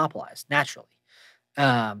money monopolize naturally,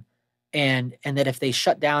 and that if they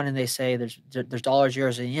shut down and they say there's dollars,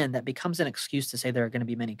 euros, and yen, that becomes an excuse to say there are going to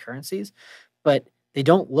be many currencies, but they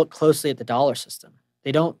don't look closely at the dollar system.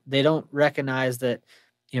 They don't recognize that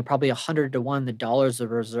probably 100 to 1 the dollar is the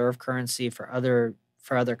reserve currency for other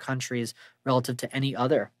countries relative to any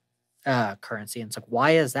other currency. And it's like,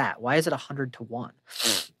 why is that? Why is it 100 to 1?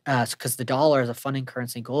 Because the dollar as a funding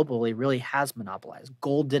currency globally really has monopolized.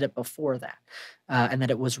 Gold did it before that, and that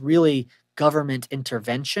it was really government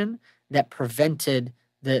intervention that prevented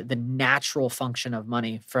the natural function of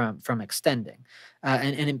money from extending.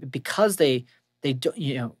 Because they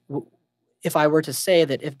don't, if I were to say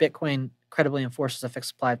that if Bitcoin credibly enforces a fixed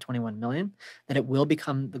supply of 21 million, that it will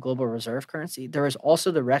become the global reserve currency, there is also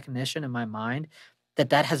the recognition in my mind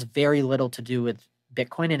that has very little to do with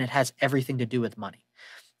Bitcoin and it has everything to do with money.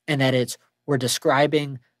 And that we're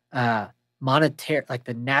describing monetary, like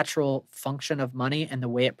the natural function of money and the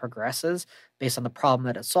way it progresses based on the problem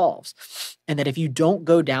that it solves. And that if you don't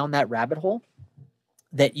go down that rabbit hole,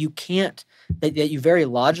 that you can't, that you very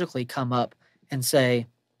logically come up and say,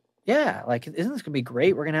 yeah, like, isn't this going to be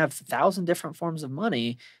great? We're going to have 1,000 different forms of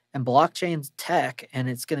money and blockchain's tech, and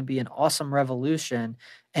it's going to be an awesome revolution.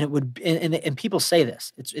 And it would, and people say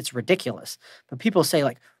this, it's ridiculous, but people say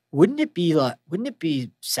like, wouldn't it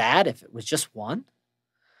be sad if it was just one?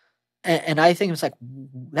 And I think it's like,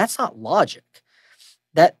 that's not logic.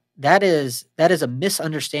 That is a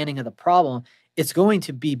misunderstanding of the problem. It's going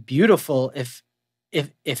to be beautiful if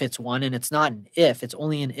it's one, and it's not an if. It's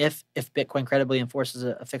only an if Bitcoin credibly enforces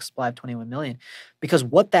a fixed supply of 21 million, because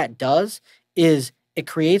what that does is it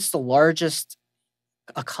creates the largest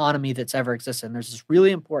economy that's ever existed. And there's this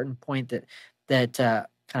really important point that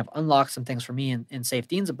kind of unlocks some things for me in Saif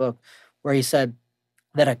Dean's book, where he said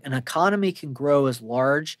that an economy can grow as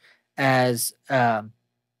large as a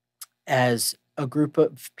group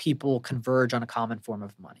of people converge on a common form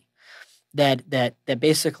of money. That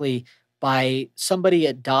basically, by somebody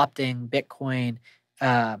adopting Bitcoin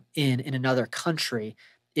in another country,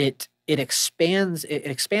 it expands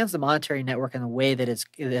the monetary network in a way that is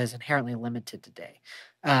inherently limited today.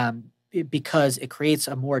 because it creates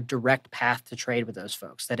a more direct path to trade with those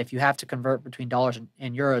folks. That if you have to convert between dollars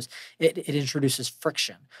and euros, it introduces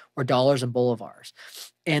friction, or dollars and bolivars.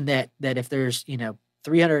 And that if there's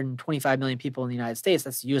 325 million people in the United States,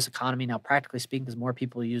 that's the U.S. economy now, practically speaking, because more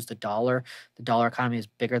people use the dollar. The dollar economy is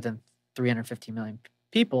bigger than 350 million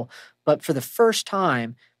people. But for the first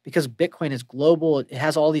time, because Bitcoin is global, it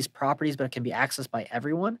has all these properties, but it can be accessed by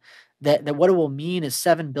everyone. That what it will mean is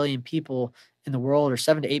 7 billion people in the world, or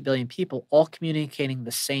 7 to 8 billion people, all communicating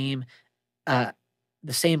uh,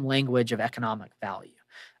 the same language of economic value,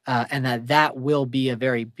 and that will be a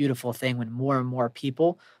very beautiful thing when more and more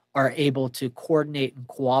people are able to coordinate and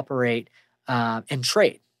cooperate, and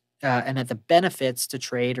trade, and that the benefits to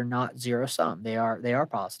trade are not zero sum; they are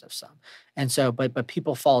positive sum. And so, but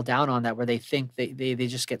people fall down on that, where they think they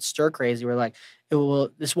just get stir crazy. We're like,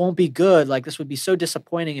 this won't be good. Like, this would be so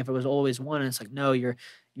disappointing if it was always one. And it's like, no, you're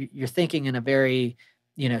thinking in a very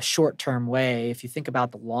short term way. If you think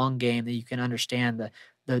about the long game, that you can understand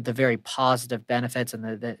the very positive benefits and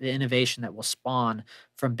the innovation that will spawn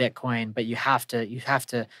from Bitcoin. But you have to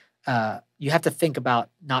think about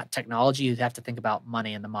not technology. You have to think about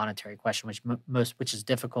money and the monetary question, which is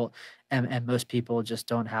difficult, and most people just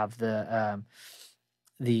don't have the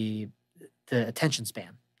the attention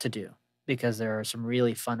span to do, because there are some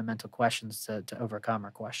really fundamental questions to overcome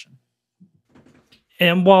or question.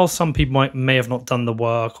 And while some people may have not done the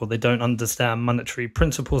work, or they don't understand monetary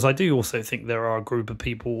principles, I do also think there are a group of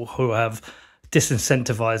people who have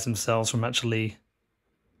disincentivized themselves from actually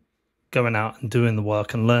going out and doing the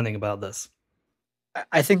work and learning about this.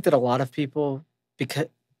 I think that a lot of people, because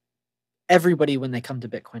everybody, when they come to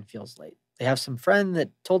Bitcoin, feels late. They have some friend that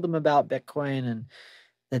told them about Bitcoin, and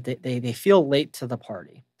that they feel late to the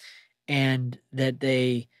party, and that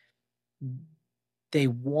they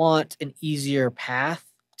want an easier path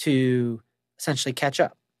to essentially catch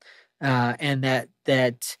up, and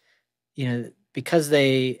because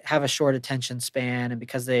they have a short attention span, and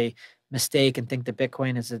because they mistake and think that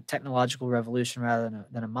Bitcoin is a technological revolution rather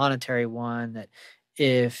than a monetary one, that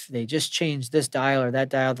if they just change this dial or that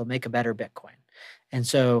dial, they'll make a better Bitcoin. And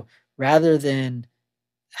so, rather than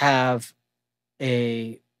have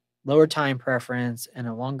a lower time preference and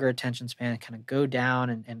a longer attention span, and kind of go down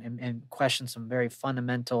and question some very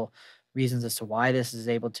fundamental reasons as to why this is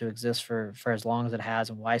able to exist for as long as it has,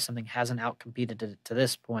 and why something hasn't outcompeted to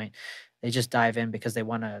this point, they just dive in because they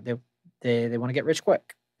want to get rich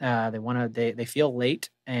quick. They feel late,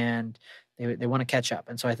 and they want to catch up.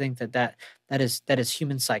 And so I think that is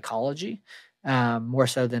human psychology, more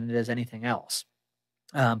so than it is anything else.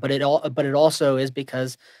 But it also is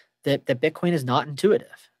because that Bitcoin is not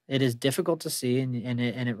intuitive. It is difficult to see, and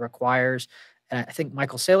it requires. And I think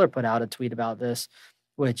Michael Saylor put out a tweet about this,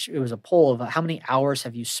 which it was a poll of how many hours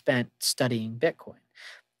have you spent studying Bitcoin,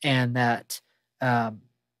 and um,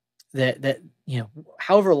 that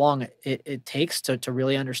however long it takes to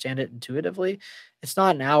really understand it intuitively, it's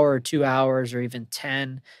not an hour or 2 hours or even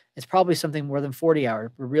 10. It's probably something more than 40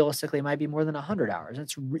 hours, but realistically it might be more than 100 hours.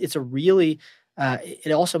 It's a really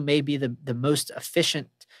it also may be the most efficient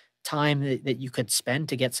time that you could spend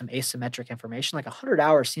to get some asymmetric information. Like, 100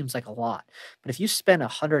 hours seems like a lot, but if you spend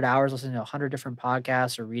 100 hours listening to 100 different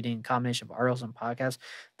podcasts, or reading a combination of articles and podcasts,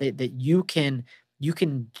 that you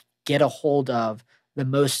can get a hold of the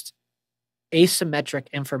most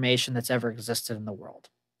asymmetric information that's ever existed in the world,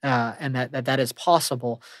 and that is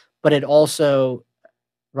possible, but it also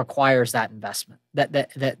requires that investment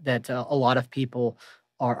that a lot of people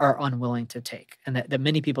are unwilling to take, and that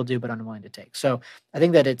many people do but unwilling to take. So I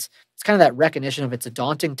think that it's kind of that recognition of, it's a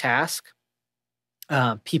daunting task.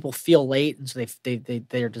 People feel late, and so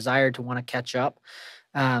they're desired to want to catch up.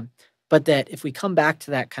 Um, but that if we come back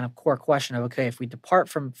to that kind of core question of, okay, if we depart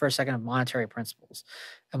from, for a second, of monetary principles,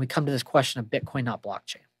 and we come to this question of Bitcoin, not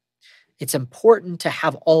blockchain, it's important to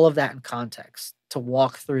have all of that in context to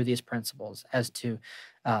walk through these principles as to,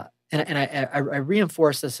 and I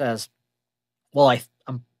reinforce this as well.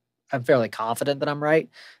 I'm fairly confident that I'm right,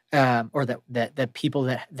 or that people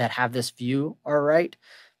that have this view are right.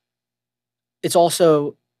 It's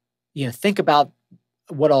also, think about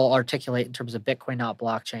what I'll articulate in terms of Bitcoin, not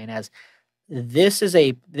blockchain, as this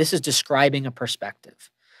is describing a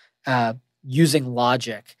perspective, uh, using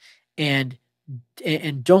logic, and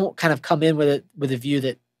don't kind of come in with a view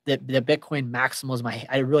that Bitcoin maximalism.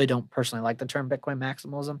 I really don't personally like the term Bitcoin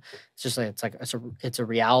maximalism. It's just like it's a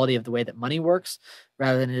reality of the way that money works,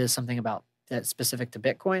 rather than it is something about that's specific to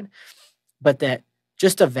Bitcoin. But that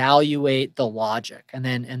just evaluate the logic, and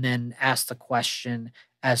then ask the question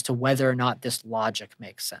as to whether or not this logic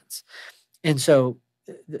makes sense. And so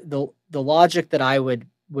the logic that I would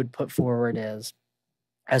put forward is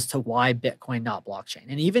as to why Bitcoin, not blockchain.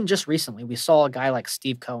 And even just recently, we saw a guy like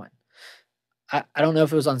Steve Cohen. I don't know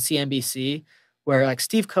if it was on CNBC, where like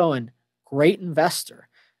Steve Cohen, great investor,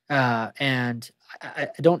 and I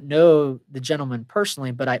don't know the gentleman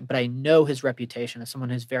personally, but I know his reputation as someone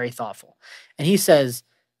who's very thoughtful. And he says,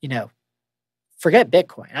 you know, forget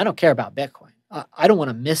Bitcoin. I don't care about Bitcoin. I don't want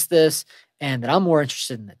to miss this, and that I'm more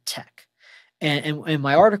interested in the tech. And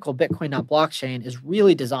my article, Bitcoin Not Blockchain, is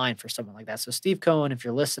really designed for someone like that. So Steve Cohen, if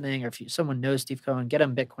you're listening, or if someone knows Steve Cohen, get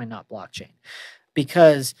him Bitcoin Not Blockchain,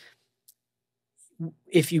 because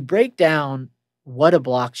if you break down what a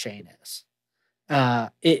blockchain is,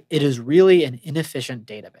 it is really an inefficient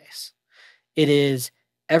database. It is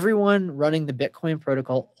everyone running the Bitcoin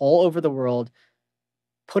protocol all over the world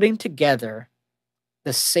putting together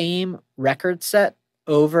the same record set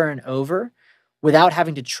over and over without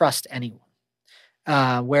having to trust anyone.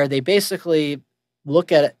 Where they basically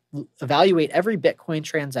look at it, evaluate every Bitcoin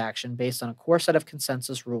transaction based on a core set of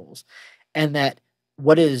consensus rules, and that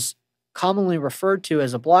what is commonly referred to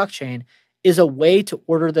as a blockchain is a way to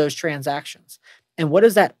order those transactions. And what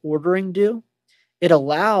does that ordering do? It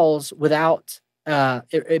allows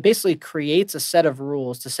it basically creates a set of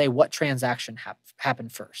rules to say what transaction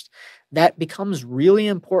happened first. That becomes really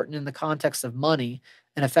important in the context of money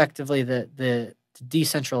and effectively the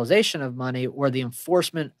decentralization of money, or the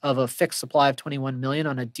enforcement of a fixed supply of 21 million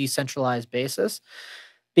on a decentralized basis,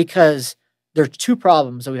 because there's two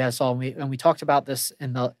problems that we had to solve. And we talked about this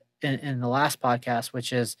in the last podcast,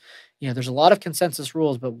 which is, there's a lot of consensus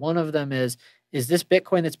rules, but one of them is this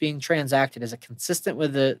Bitcoin that's being transacted, is it consistent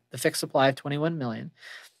with the fixed supply of 21 million,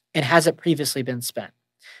 and has it previously been spent?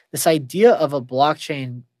 This idea of a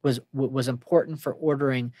blockchain was important for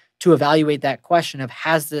ordering, to evaluate that question of,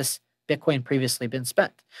 has this Bitcoin previously been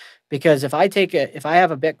spent? Because if I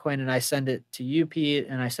have a Bitcoin and I send it to you, Pete,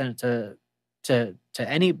 and I send it to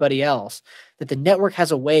anybody else, that the network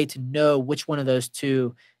has a way to know which one of those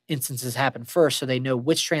two instances happened first, so they know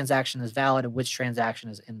which transaction is valid and which transaction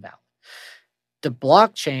is invalid. The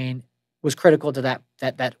blockchain was critical to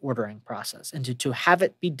that ordering process, and to have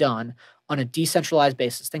it be done on a decentralized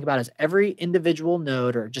basis. Think about it as every individual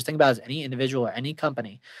node, or just think about it as any individual or any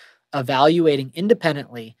company evaluating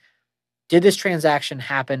independently, did this transaction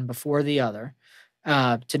happen before the other,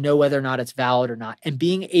 to know whether or not it's valid or not, and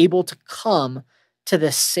being able to come to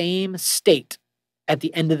the same state at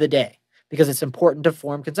the end of the day, because it's important to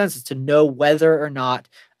form consensus, to know whether or not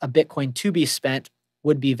a Bitcoin to be spent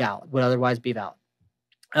would otherwise be valid.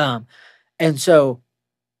 And so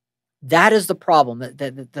that is the problem.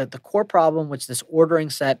 The core problem, which this ordering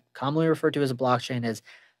set, commonly referred to as a blockchain, is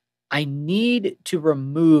I need to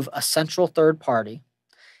remove a central third party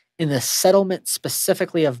in the settlement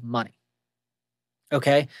specifically of money.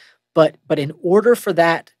 Okay? But in order for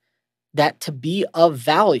that to be of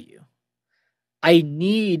value, I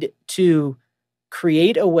need to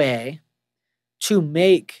create a way to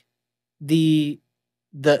make the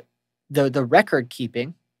record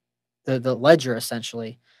keeping, the ledger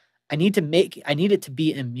essentially, I need it to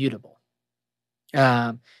be immutable.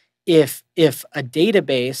 If a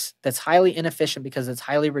database that's highly inefficient because it's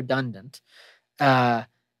highly redundant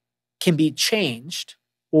can be changed,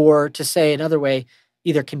 or to say another way,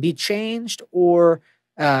 either can be changed or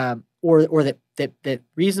that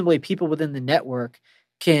reasonably people within the network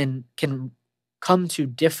can come to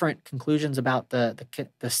different conclusions about the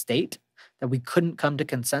state, that we couldn't come to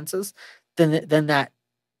consensus, then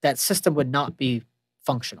that system would not be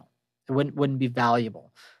functional. It wouldn't be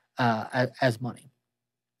valuable as money.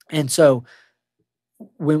 And so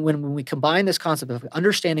when we combine this concept of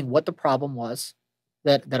understanding what the problem was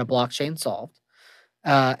that a blockchain solved,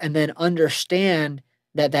 and then understand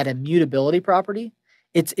that immutability property,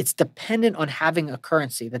 it's dependent on having a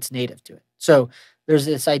currency that's native to it. So there's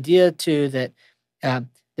this idea too that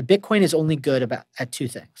the Bitcoin is only good at two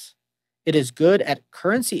things. It is good at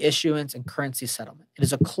currency issuance and currency settlement. It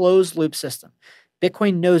is a closed loop system.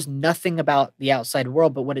 Bitcoin knows nothing about the outside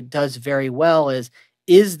world, but what it does very well is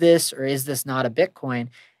this or is this not a Bitcoin?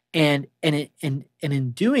 And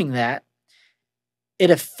in doing that, it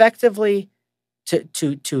effectively to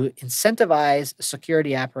incentivize a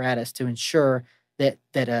security apparatus to ensure that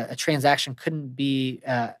a transaction couldn't be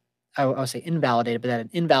I would say invalidated, but that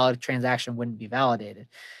an invalid transaction wouldn't be validated.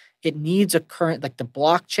 It needs a current, like the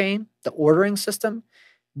blockchain, the ordering system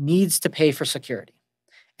needs to pay for security.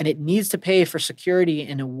 And it needs to pay for security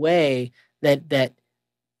in a way that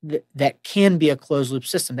can be a closed loop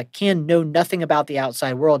system, that can know nothing about the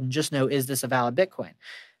outside world and just know, is this a valid Bitcoin?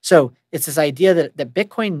 So it's this idea that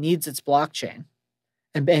Bitcoin needs its blockchain,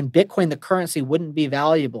 and Bitcoin, the currency, wouldn't be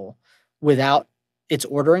valuable without its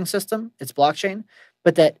ordering system, its blockchain.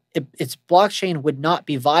 but that its blockchain would not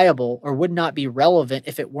be viable or would not be relevant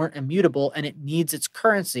if it weren't immutable, and it needs its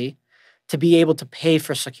currency to be able to pay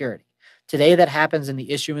for security. Today, that happens in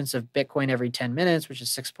the issuance of Bitcoin every 10 minutes, which is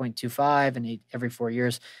 6.25, and every 4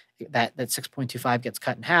 years, that 6.25 gets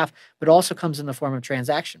cut in half, but also comes in the form of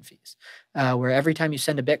transaction fees, where every time you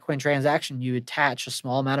send a Bitcoin transaction, you attach a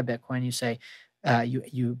small amount of Bitcoin. You say,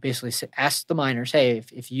 you basically ask the miners, hey,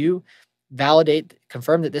 if you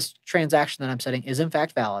confirm that this transaction that I'm setting is in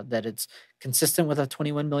fact valid, that it's consistent with a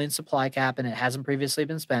 21 million supply cap and it hasn't previously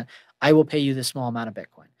been spent, I will pay you this small amount of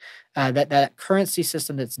Bitcoin. That currency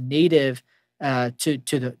system that's native to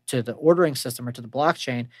the ordering system or to the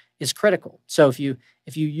blockchain is critical. So if you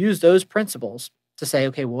use those principles to say,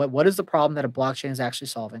 okay, well, what is the problem that a blockchain is actually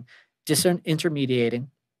solving? Disintermediating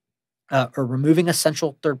or removing a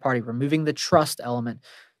central third party, removing the trust element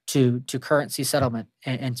to currency settlement,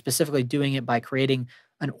 and specifically doing it by creating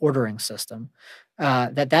an ordering system.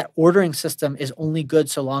 That ordering system is only good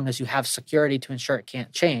so long as you have security to ensure it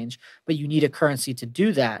can't change, but you need a currency to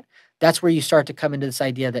do that. That's where you start to come into this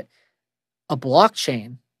idea that a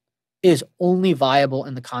blockchain is only viable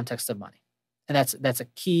in the context of money, and that's a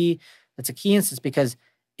key instance, because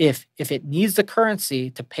if it needs the currency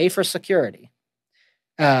to pay for security,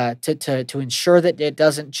 to ensure that it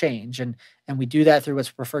doesn't change. And we do that through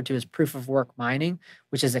what's referred to as proof of work mining,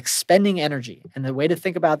 which is expending energy. And the way to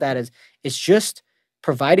think about that is it's just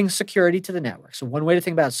providing security to the network. So one way to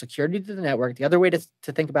think about security to the network. The other way to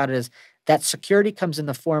think about it is that security comes in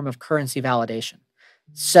the form of currency validation,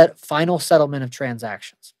 final settlement of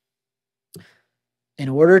transactions. In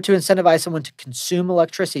order to incentivize someone to consume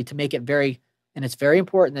electricity, to make it and it's very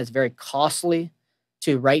important, that it's very costly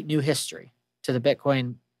to write new history to the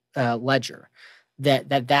Bitcoin ledger,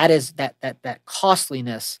 that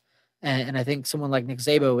costliness, and I think someone like Nick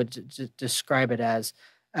Szabo would describe it as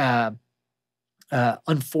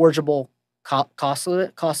unforgeable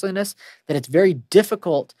costliness. That it's very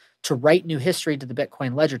difficult to write new history to the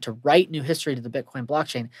Bitcoin ledger, to write new history to the Bitcoin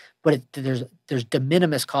blockchain, but there's de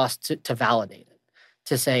minimis cost to validate it,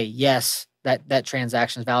 to say yes, that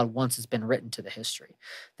transaction is valid once it's been written to the history.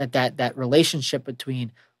 That relationship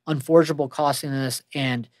between unforgeable costliness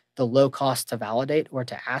and the low cost to validate or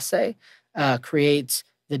to assay creates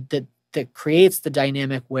the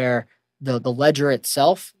dynamic where the ledger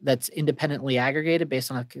itself, that's independently aggregated based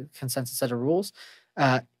on a consensus set of rules,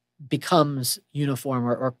 becomes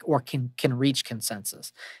uniform or can reach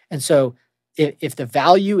consensus. And so if the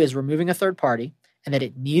value is removing a third party and that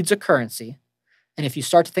it needs a currency, and if you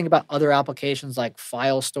start to think about other applications like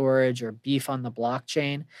file storage or beef on the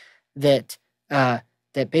blockchain, that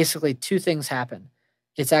basically two things happen.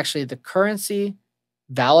 It's actually the currency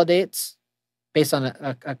validates based on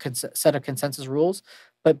a set of consensus rules,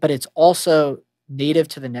 but it's also native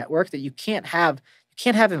to the network, that you can't have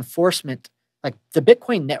enforcement. Like the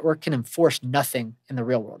Bitcoin network can enforce nothing in the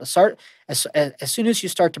real world. As soon as you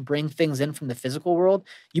start to bring things in from the physical world,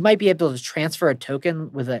 you might be able to transfer a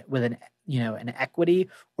token with an equity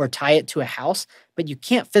or tie it to a house, but you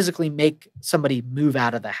can't physically make somebody move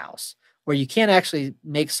out of the house, or you can't actually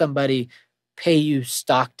make somebody pay you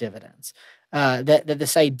stock dividends. That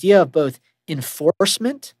this idea of both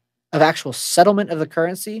enforcement of actual settlement of the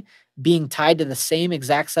currency being tied to the same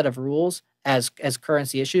exact set of rules as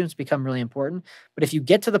currency issuance become really important. But if you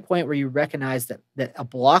get to the point where you recognize that a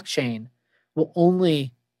blockchain will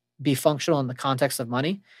only be functional in the context of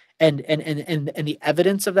money, and the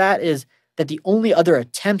evidence of that is that the only other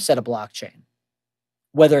attempts at a blockchain,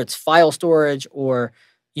 whether it's file storage or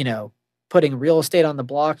putting real estate on the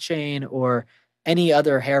blockchain or any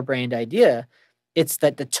other harebrained idea, it's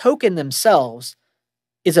that the token themselves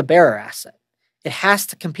is a bearer asset. It has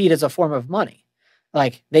to compete as a form of money.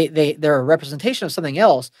 Like they're a representation of something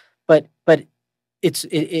else, but it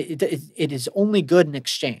is only good in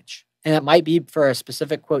exchange. And that might be for a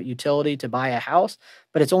specific quote utility to buy a house,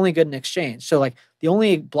 but it's only good in exchange. So like the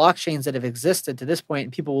only blockchains that have existed to this point,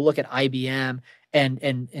 and people will look at IBM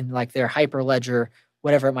and like their Hyperledger,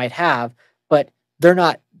 whatever it might have, but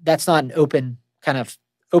that's not an open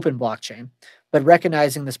blockchain. But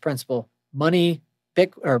recognizing this principle,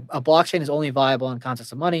 or a blockchain is only viable in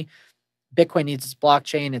context of money. Bitcoin needs its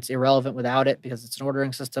blockchain. It's irrelevant without it because it's an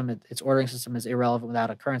ordering system. Its ordering system is irrelevant without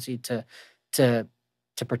a currency to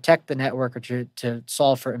protect the network or to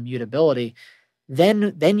solve for immutability.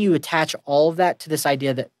 Then you attach all of that to this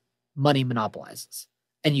idea that money monopolizes,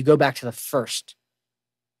 and you go back to the first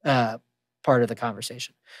part of the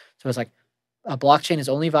conversation. So it's like a blockchain is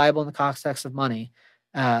only viable in the context of money,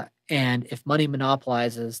 and if money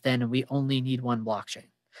monopolizes, then we only need one blockchain.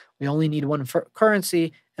 We only need one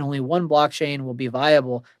currency, and only one blockchain will be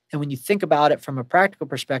viable. And when you think about it from a practical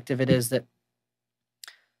perspective, it is that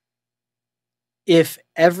if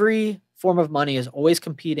every form of money is always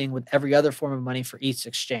competing with every other form of money for each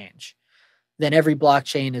exchange, then every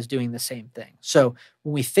blockchain is doing the same thing. So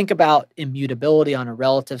when we think about immutability on a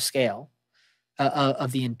relative scale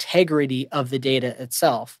of the integrity of the data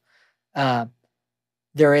itself, uh,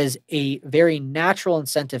 there is a very natural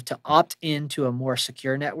incentive to opt into a more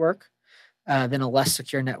secure network than a less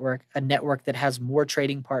secure network, a network that has more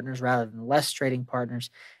trading partners rather than less trading partners,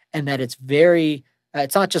 and that it's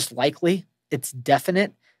not just likely, it's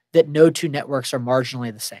definite that no two networks are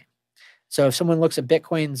marginally the same. So if someone looks at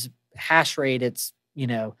Bitcoin's hash rate, it's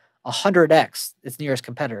 100x its nearest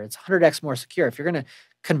competitor. It's 100x more secure. If you're going to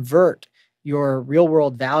convert your real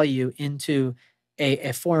world value into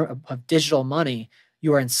a form of digital money,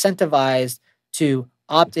 you are incentivized to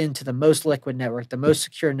opt into the most liquid network, the most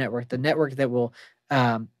secure network, the network that will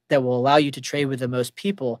allow you to trade with the most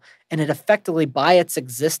people. And it effectively, by its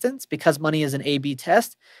existence, because money is an A/B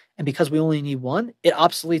test, and because we only need one, it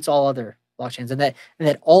obsoletes all other blockchains, and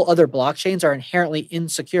that all other blockchains are inherently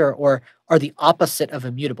insecure or are the opposite of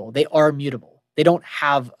immutable. They are mutable. They don't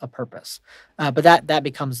have a purpose. But that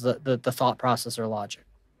becomes the thought process or logic.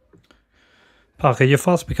 Parker, you're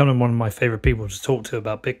fast becoming one of my favorite people to talk to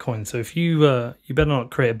about Bitcoin. So if you better not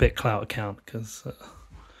create a BitClout account, because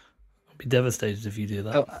I'll be devastated if you do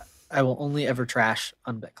that. Oh, I will only ever trash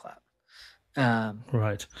on BitClout.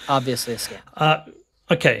 Right. Obviously a scam.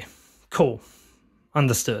 Okay, cool.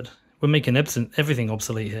 Understood. We're making everything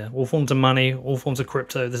obsolete here. All forms of money, all forms of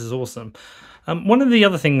crypto. This is awesome. One of the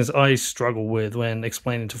other things I struggle with when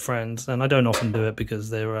explaining to friends, and I don't often do it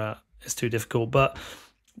because it's too difficult, but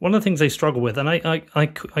one of the things they struggle with, and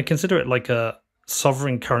I consider it like a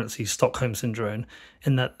sovereign currency Stockholm syndrome,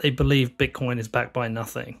 in that they believe Bitcoin is backed by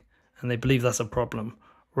nothing, and they believe that's a problem.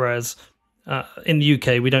 Whereas in the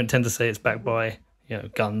UK, we don't tend to say it's backed by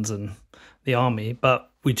guns and the army, but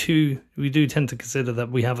we do tend to consider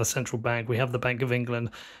that we have a central bank, we have the Bank of England,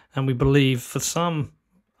 and we believe for some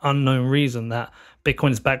unknown reason that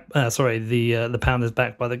Bitcoin is backed. The pound is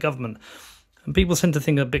backed by the government. And people tend to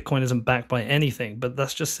think that Bitcoin isn't backed by anything, but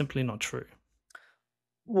that's just simply not true.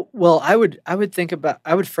 Well, I would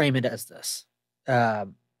frame it as this: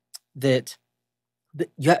 that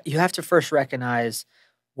you have to first recognize,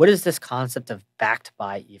 what does this concept of backed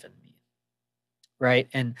by even mean, right?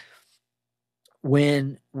 And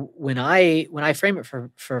when I frame it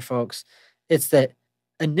for folks, it's that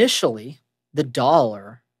initially the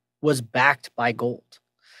dollar was backed by gold.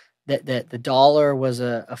 That the dollar was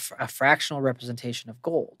a fractional representation of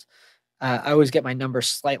gold. I always get my numbers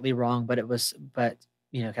slightly wrong, but kind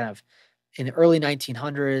of in the early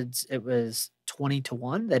 1900s, it was 20 to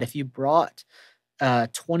 1. That if you brought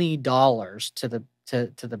 $20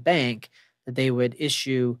 to the bank, that they would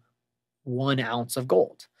issue 1 ounce of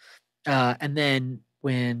gold. And then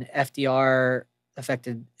when FDR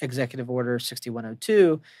affected Executive Order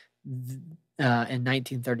 6102 in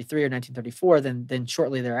 1933 or 1934, then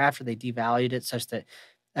shortly thereafter they devalued it such that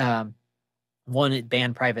one, it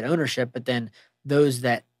banned private ownership, but then those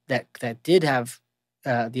that did have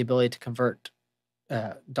the ability to convert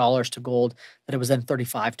dollars to gold, that it was then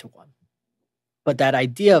 35 to 1. But that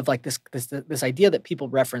idea of like this idea that people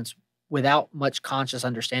reference without much conscious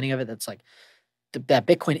understanding of it, that's like that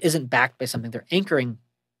Bitcoin isn't backed by something. They're anchoring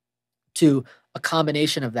to a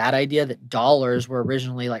combination of that idea that dollars were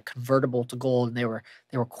originally like convertible to gold, and they were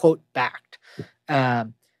quote backed,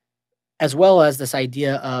 as well as this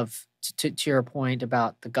idea of to your point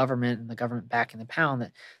about the government and the government backing the pound,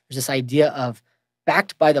 that there's this idea of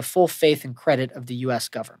backed by the full faith and credit of the U.S.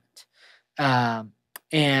 government,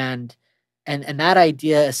 and that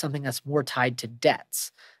idea is something that's more tied to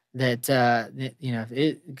debts. That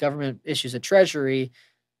government issues a treasury,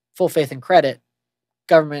 full faith and credit,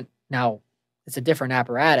 government. Now it's a different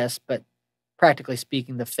apparatus, but practically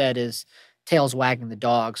speaking, the Fed is tails wagging the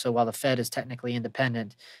dog. So while the Fed is technically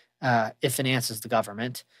independent, it finances the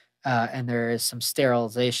government, and there is some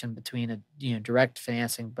sterilization between direct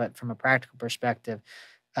financing. But from a practical perspective,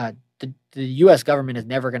 the U.S. government is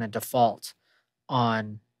never going to default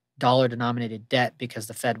on dollar-denominated debt because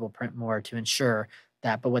the Fed will print more to ensure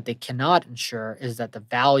that. But what they cannot ensure is that the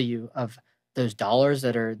value of those dollars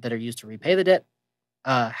that are used to repay the debt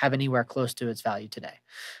have anywhere close to its value today.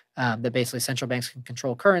 That basically central banks can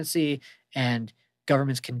control currency, and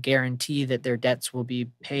governments can guarantee that their debts will be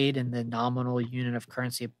paid in the nominal unit of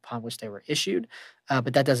currency upon which they were issued.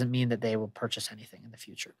 But that doesn't mean that they will purchase anything in the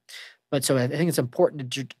future. But so I think it's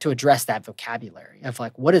important to address that vocabulary of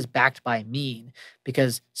like, what does backed by mean?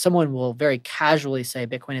 Because someone will very casually say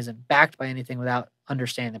Bitcoin isn't backed by anything without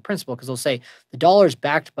understanding the principle, because they'll say the dollar is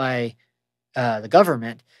backed by the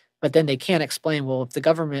government, but then they can't explain, well, if the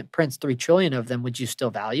government prints 3 trillion of them, would you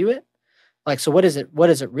still value it? Like, so what is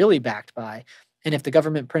it really backed by? And if the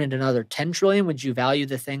government printed another 10 trillion, would you value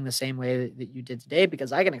the thing the same way that you did today?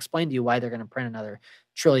 Because I can explain to you why they're going to print another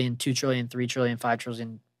trillion, 2 trillion, 3 trillion, 5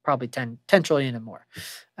 trillion, probably 10 trillion and more.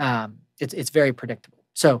 It's very predictable.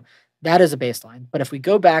 So that is a baseline. But if we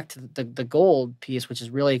go back to the gold piece, which is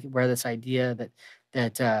really where this idea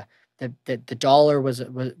that the dollar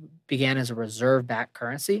began as a reserve-backed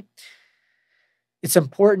currency, it's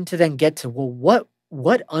important to then get to, well,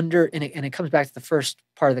 what under, and it comes back to the first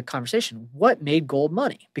part of the conversation, what made gold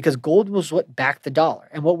money? Because gold was what backed the dollar.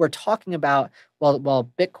 And what we're talking about, while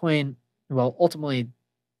Bitcoin, well, ultimately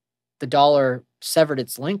the dollar severed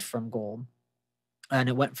its link from gold, and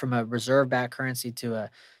it went from a reserve-backed currency to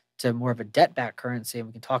more of a debt-backed currency, and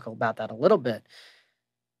we can talk about that a little bit.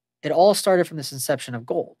 It all started from this inception of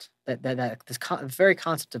gold. This very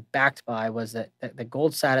concept of backed by was that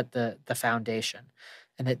gold sat at the foundation,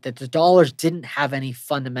 and that the dollars didn't have any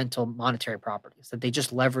fundamental monetary properties, that they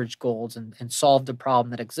just leveraged golds and solved the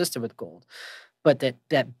problem that existed with gold. But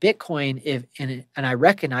that Bitcoin, and I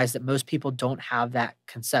recognize that most people don't have that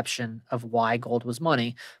conception of why gold was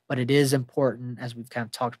money, but it is important, as we've kind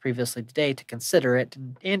of talked previously today, to consider it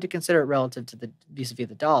and to consider it relative to the vis-a-vis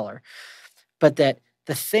the dollar. But that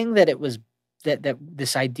the thing that it was, that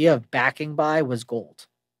this idea of backing by was gold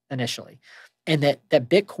initially, and that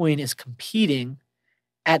Bitcoin is competing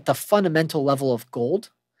at the fundamental level of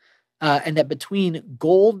gold, and that between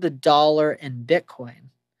gold, the dollar, and Bitcoin,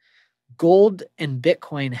 gold and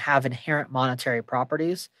Bitcoin have inherent monetary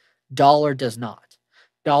properties. Dollar does not.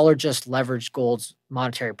 Dollar just leveraged gold's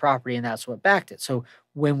monetary property, and that's what backed it. So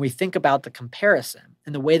when we think about the comparison,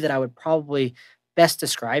 and the way that I would probably best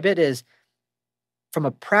describe it is, from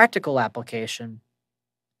a practical application,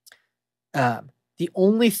 the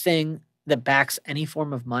only thing that backs any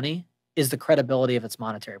form of money is the credibility of its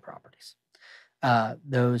monetary properties.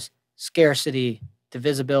 Those scarcity,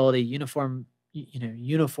 divisibility, uniformness,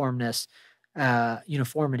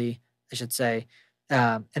 uniformity, I should say,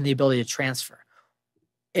 and the ability to transfer.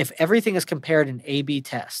 If everything is compared in A/B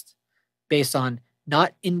test based on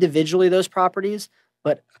not individually those properties,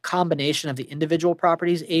 but a combination of the individual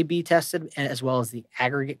properties A/B tested, and as well as the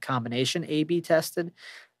aggregate combination A/B tested,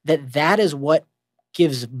 that is what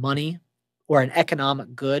gives money or an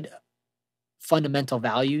economic good fundamental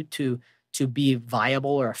value to be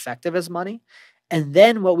viable or effective as money. And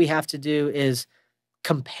then what we have to do is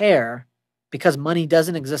compare, because money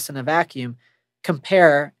doesn't exist in a vacuum,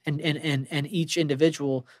 compare and each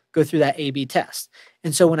individual go through that A/B test.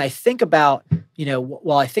 And so when I think about,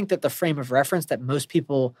 while I think that the frame of reference that most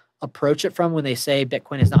people approach it from when they say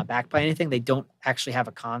Bitcoin is not backed by anything, they don't actually have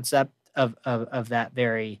a concept of that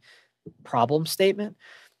very problem statement.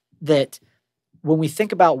 That when we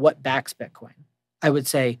think about what backs Bitcoin, I would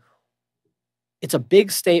say it's a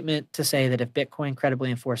big statement to say that if Bitcoin credibly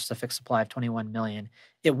enforces a fixed supply of 21 million,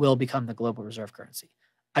 it will become the global reserve currency.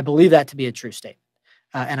 I believe that to be a true statement.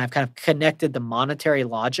 And I've kind of connected the monetary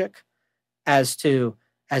logic as to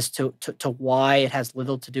why it has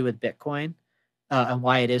little to do with Bitcoin, and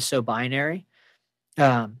why it is so binary,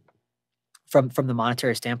 from the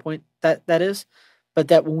monetary standpoint that is. But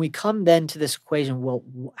that when we come then to this equation, well,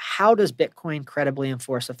 how does Bitcoin credibly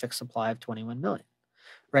enforce a fixed supply of 21 million?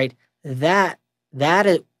 Right? That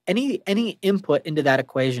is, any input into that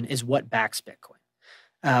equation is what backs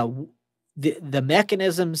Bitcoin. The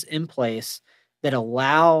mechanisms in place that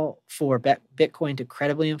allow for Bitcoin to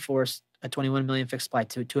credibly enforce a 21 million fixed supply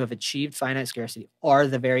to have achieved finite scarcity are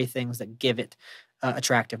the very things that give it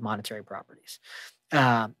attractive monetary properties.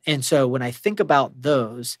 And so when I think about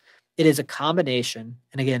those, it is a combination.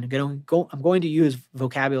 And again, I'm going to use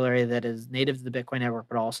vocabulary that is native to the Bitcoin network,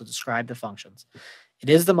 but also describe the functions. It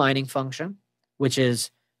is the mining function, which is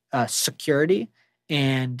security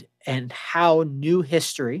and how new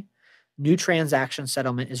history, new transaction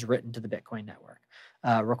settlement is written to the Bitcoin network.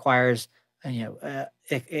 Requires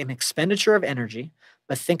an expenditure of energy,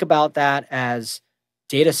 but think about that as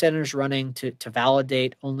data centers running to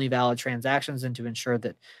validate only valid transactions and to ensure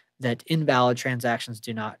that invalid transactions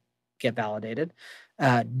do not get validated.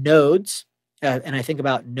 Nodes, and I think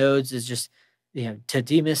about nodes as just, to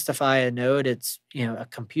demystify a node, it's a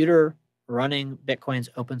computer running Bitcoin's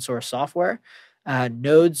open source software.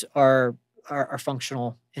 Nodes are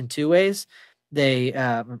functional in two ways. They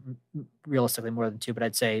realistically more than two, but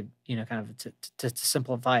I'd say kind of to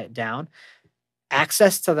simplify it down,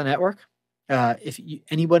 access to the network,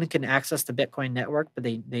 anyone can access the Bitcoin network, but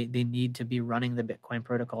they need to be running the Bitcoin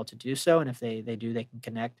protocol to do so. And if they do, they can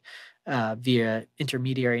connect via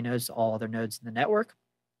intermediary nodes to all other nodes in the network.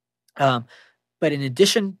 But in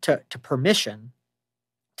addition to permission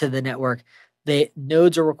to the network, the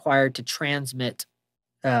nodes are required to transmit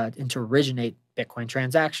and to originate Bitcoin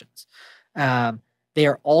transactions. They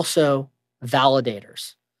are also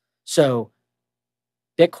validators. So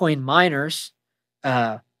Bitcoin miners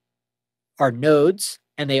are nodes,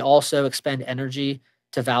 and they also expend energy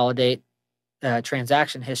to validate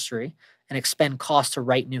transaction history and expend cost to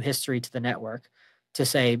write new history to the network to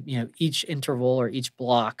say, each interval or each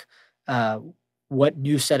block, what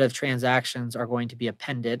new set of transactions are going to be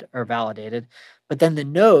appended or validated. But then the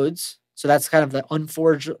nodes, so that's kind of the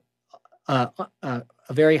unforged, a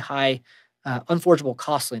very high unforgeable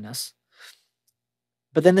costliness.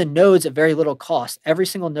 But then the nodes at very little cost, every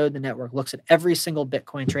single node in the network looks at every single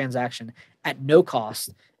Bitcoin transaction at no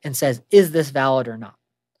cost and says, is this valid or not?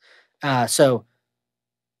 So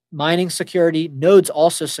mining security, nodes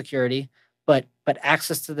also security, but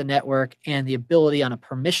access to the network and the ability on a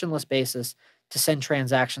permissionless basis to send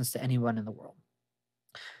transactions to anyone in the world.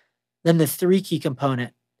 Then the three key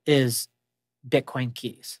component is Bitcoin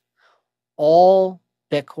keys. All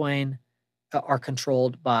Bitcoin are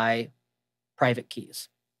controlled by private keys,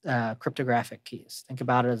 cryptographic keys. Think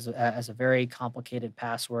about it as a very complicated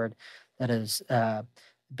password that is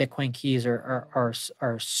Bitcoin keys are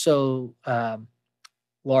so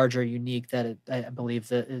large or unique that I believe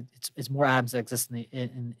that it's more atoms that exist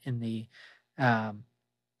in the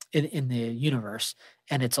universe,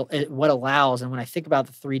 and it's what allows. And when I think about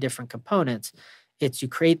the three different components, it's you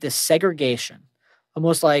create this segregation,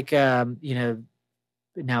 almost like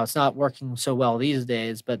now it's not working so well these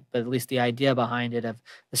days, but at least the idea behind it of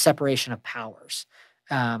the separation of powers,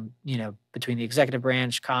 between the executive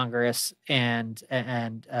branch, Congress, and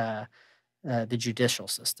the judicial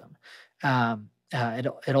system.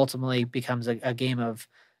 It ultimately becomes a game of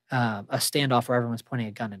a standoff where everyone's pointing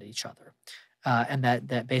a gun at each other, and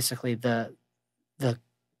that basically the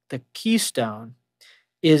keystone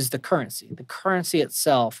is the currency. The currency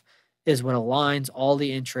itself is what aligns all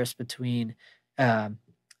the interests between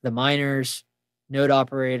the miners, node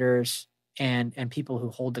operators, and people who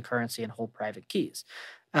hold the currency and hold private keys.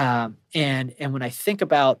 And when I think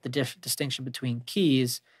about the distinction between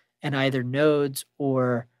keys and either nodes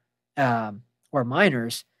or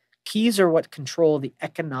miners, keys are what control the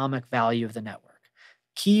economic value of the network.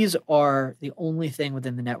 Keys are the only thing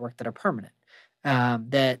within the network that are permanent.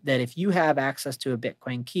 That if you have access to a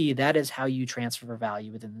Bitcoin key, that is how you transfer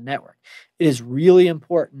value within the network. It is really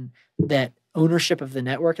important that ownership of the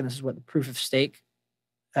network, and this is what the proof of stake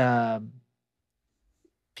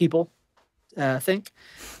people think,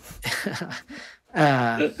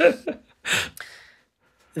 that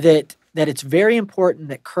it's very important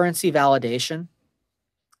that currency validation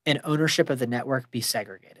and ownership of the network be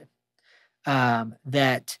segregated.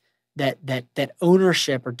 That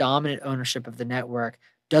ownership or dominant ownership of the network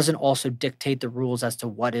doesn't also dictate the rules as to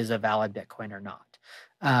what is a valid Bitcoin or not.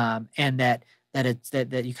 And that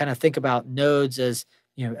you kind of think about nodes as,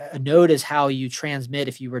 a node is how you transmit.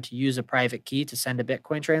 If you were to use a private key to send a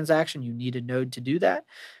Bitcoin transaction, you need a node to do that.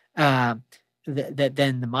 That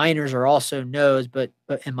then the miners are also nodes, but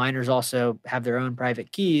miners also have their own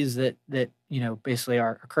private keys that basically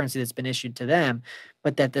are a currency that's been issued to them.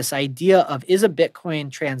 But that this idea of, is a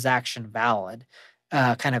Bitcoin transaction valid,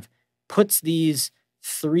 kind of puts these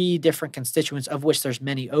three different constituents, of which there's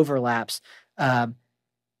many overlaps,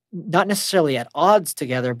 not necessarily at odds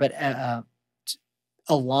together, but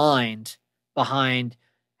aligned behind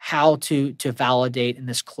how to validate in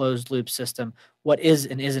this closed loop system what is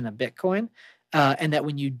and isn't a Bitcoin. And that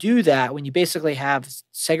when you do that, when you basically have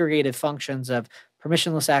segregated functions of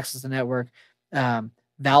permissionless access to the network,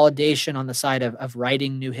 validation on the side of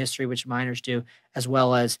writing new history, which miners do, as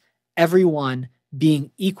well as everyone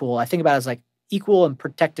being equal. I think about it as like equal and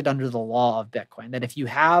protected under the law of Bitcoin. That if you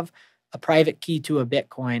have a private key to a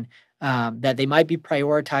Bitcoin, that they might be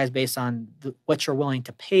prioritized based on what you're willing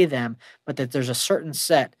to pay them, but that there's a certain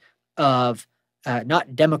set of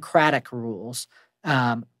not democratic rules,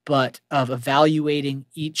 but of evaluating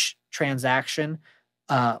each transaction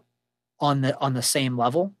on the same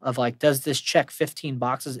level of, like, does this check 15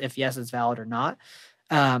 boxes? If yes, it's valid or not.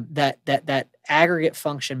 That aggregate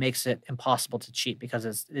function makes it impossible to cheat because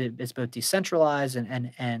it's both decentralized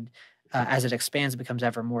and as it expands, it becomes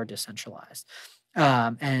ever more decentralized.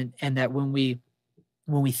 And that when we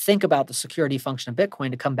think about the security function of Bitcoin,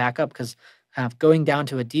 to come back up, because going down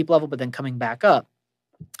to a deep level, but then coming back up,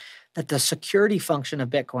 that the security function of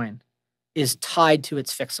Bitcoin is tied to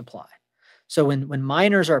its fixed supply. So when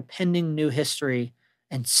miners are appending new history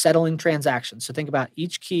and settling transactions, so think about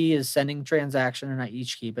each key is sending transaction, or not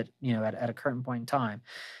each key, but at a current point in time,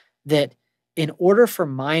 that in order for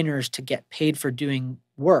miners to get paid for doing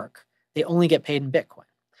work, they only get paid in Bitcoin.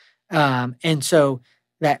 And so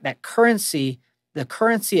that currency, the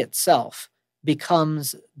currency itself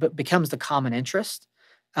becomes the common interest,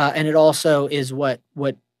 and it also is what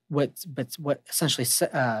essentially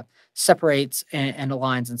separates and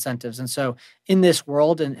aligns incentives. And so in this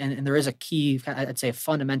world, and there is a key, I'd say,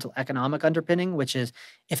 fundamental economic underpinning, which is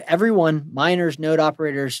if everyone, miners, node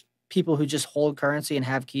operators, people who just hold currency and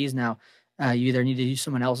have keys now, you either need to use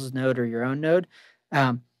someone else's node or your own node.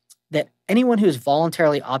 That anyone who has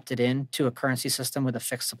voluntarily opted in to a currency system with a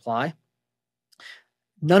fixed supply,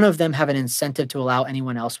 none of them have an incentive to allow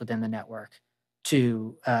anyone else within the network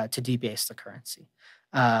to debase the currency.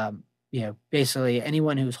 Basically,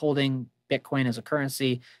 anyone who's holding Bitcoin as a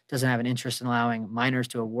currency doesn't have an interest in allowing miners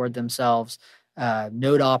to award themselves.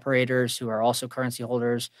 Node operators who are also currency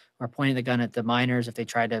holders are pointing the gun at the miners if they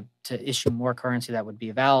try to issue more currency that would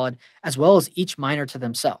be valid, as well as each miner to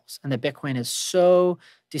themselves. And that Bitcoin is so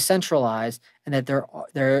decentralized, and that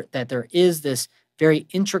there is this very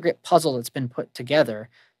intricate puzzle that's been put together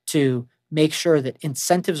to make sure that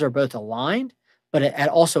incentives are both aligned, but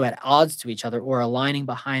also at odds to each other, or aligning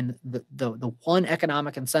behind the one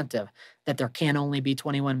economic incentive that there can only be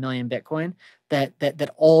 21 million Bitcoin,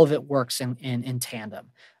 that all of it works in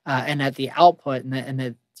tandem, and at the output, and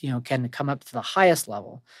that can come up to the highest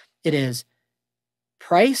level. It is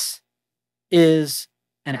price is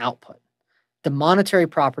an output. The monetary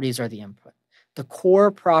properties are the input. The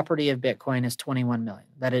core property of Bitcoin is 21 million.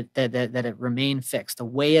 That it remain fixed. The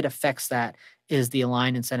way it affects that is the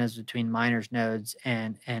aligned incentives between miners, nodes,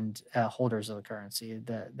 and holders of the currency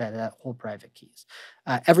that hold private keys.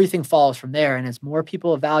 Everything follows from there, and as more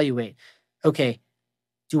people evaluate, okay,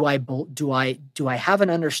 do I have an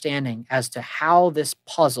understanding as to how this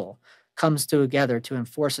puzzle comes together to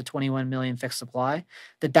enforce a 21 million fixed supply,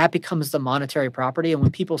 that becomes the monetary property. And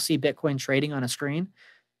when people see Bitcoin trading on a screen,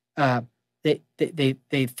 they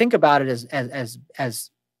think about it as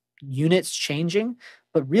units changing,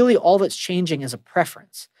 but really all that's changing is a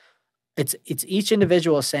preference. It's each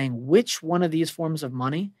individual saying which one of these forms of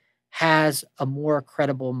money has a more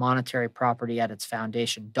credible monetary property at its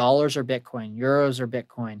foundation. Dollars or Bitcoin, euros or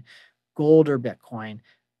Bitcoin, gold or Bitcoin,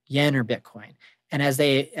 yen or Bitcoin. And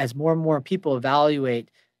as more and more people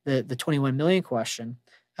evaluate the 21 million question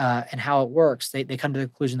and how it works, they come to the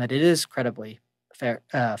conclusion that it is credibly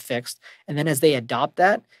fixed. And then as they adopt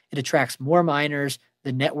that, it attracts more miners.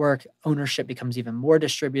 The network ownership becomes even more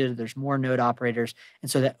distributed. There's more node operators, and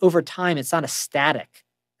so that over time, it's not a static.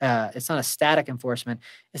 It's not a static enforcement.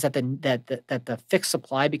 It's that the fixed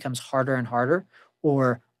supply becomes harder and harder,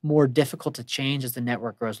 or more difficult to change as the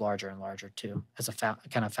network grows larger and larger too, as a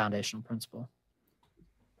kind of foundational principle.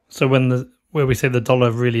 So where we say the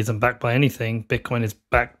dollar really isn't backed by anything, Bitcoin is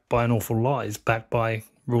backed by an awful lot. It's backed by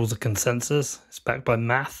rules of consensus. It's backed by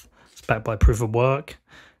math. It's backed by proof of work.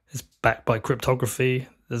 It's backed by cryptography.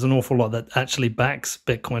 There's an awful lot that actually backs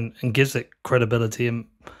Bitcoin and gives it credibility and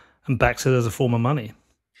backs it as a form of money.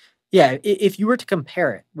 Yeah, if you were to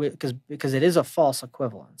compare it, because it is a false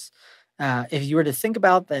equivalence, if you were to think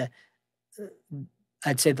about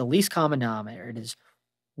I'd say the least common denominator, it is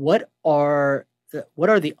what are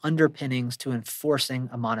the underpinnings to enforcing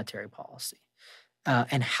a monetary policy,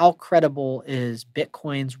 and how credible is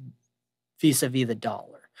Bitcoin's vis-a-vis the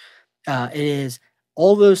dollar? It is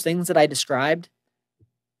all those things that I described.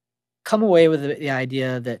 Come away with the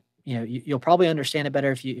idea that you'll probably understand it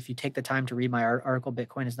better if you take the time to read my article.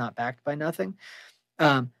 Bitcoin is not backed by nothing,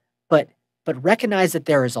 but recognize that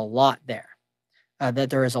there is a lot there. That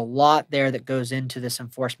there is a lot there that goes into this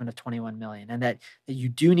enforcement of 21 million, and that you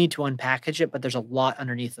do need to unpackage it, but there's a lot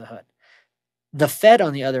underneath the hood. The Fed,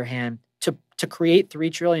 on the other hand, to create $3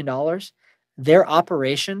 trillion, their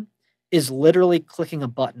operation is literally clicking a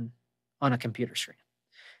button on a computer screen.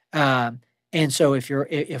 And so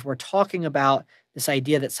if we're talking about this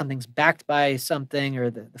idea that something's backed by something,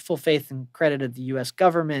 or the full faith and credit of the U.S.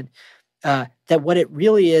 government, that what it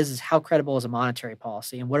really is how credible is a monetary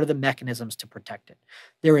policy, and what are the mechanisms to protect it.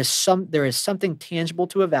 There is something tangible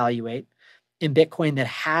to evaluate in Bitcoin that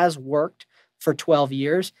has worked for 12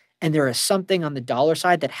 years, and there is something on the dollar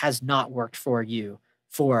side that has not worked for you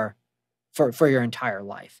for your entire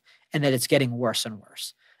life, and that it's getting worse and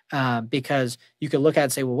worse. Because you could look at it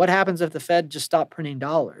and say, well, what happens if the Fed just stopped printing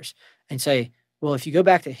dollars? And say, well, if you go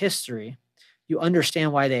back to history, you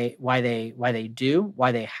understand why they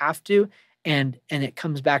have to, and it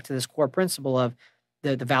comes back to this core principle of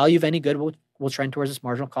the value of any good will trend towards its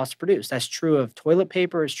marginal cost to produce. That's true of toilet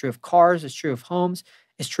paper, it's true of cars, it's true of homes,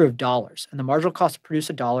 it's true of dollars. And the marginal cost to produce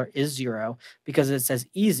a dollar is zero because it's as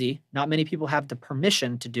easy. Not many people have the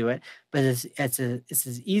permission to do it, but it's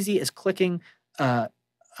as easy as clicking a,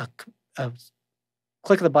 a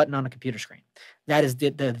click of the button on a computer screen. That is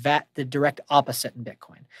the direct opposite in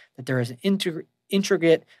Bitcoin. That there is an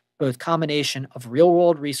intricate both combination of real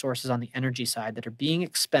world resources on the energy side that are being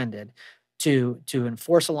expended to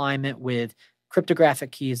enforce alignment with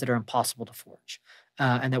cryptographic keys that are impossible to forge.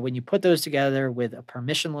 And that when you put those together with a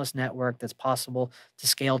permissionless network that's possible to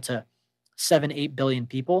scale to 7-8 billion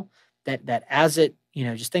people, that as it,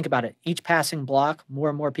 just think about it, each passing block, more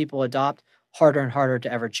and more people adopt, harder and harder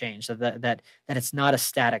to ever change. So that it's not a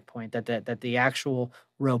static point, that the actual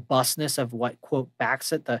robustness of what quote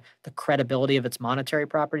backs it, the credibility of its monetary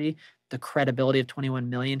property, the credibility of 21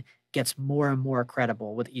 million gets more and more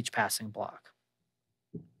credible with each passing block.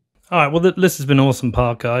 All right. Well, this has been awesome,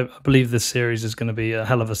 Parker. I believe this series is going to be a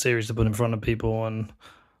hell of a series to put in front of people, and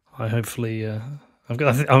I hopefully I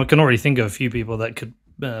can already think of a few people that could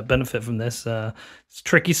benefit from this. It's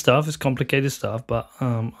tricky stuff, it's complicated stuff, but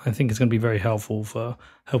I think it's going to be very helpful for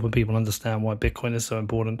helping people understand why Bitcoin is so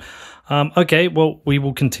important. Okay, well, we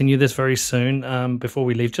will continue this very soon. Before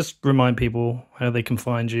we leave, just remind people how they can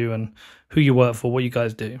find you and who you work for, what you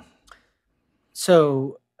guys do.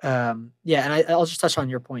 So yeah, and I'll just touch on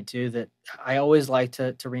your point too, that I always like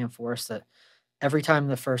to reinforce that every time,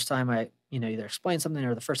 the first time I either explain something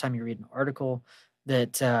or the first time you read an article,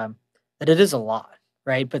 that that it is a lot,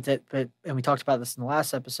 right? But and we talked about this in the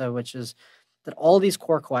last episode, which is that all these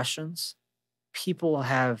core questions people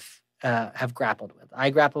have grappled with. I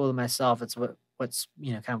grapple with myself. It's what's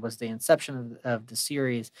kind of was the inception of the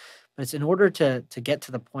series, but it's in order to get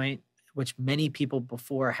to the point which many people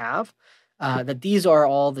before have. That these are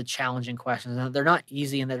all the challenging questions. Now, they're not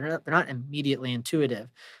easy and they're not immediately intuitive,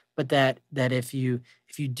 but that if you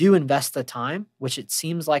do invest the time, which it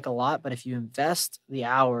seems like a lot, but if you invest the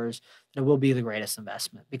hours, it will be the greatest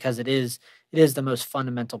investment, because it is the most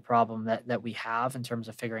fundamental problem that we have in terms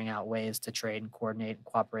of figuring out ways to trade and coordinate and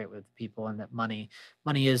cooperate with people, and that money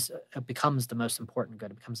becomes the most important good.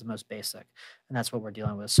 It becomes the most basic, and that's what we're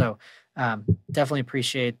dealing with. So definitely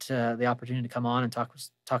appreciate the opportunity to come on and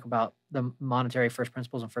talk about the monetary first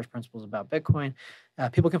principles and first principles about Bitcoin.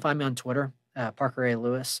 People can find me on Twitter, Parker A.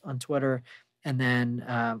 Lewis on Twitter, and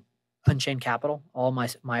then Unchained Capital. All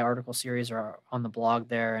my article series are on the blog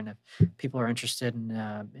there, and if people are interested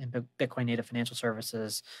in Bitcoin native financial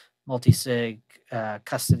services, multi-sig,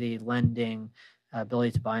 custody, lending,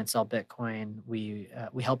 ability to buy and sell Bitcoin, we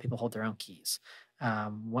help people hold their own keys.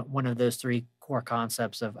 One of those three core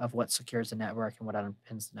concepts of what secures the network and what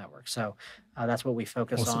underpins the network. So that's what we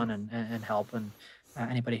focus Awesome. on and help, and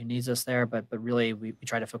anybody who needs us there. But really, we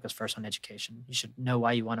try to focus first on education. You should know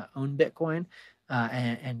why you want to own Bitcoin.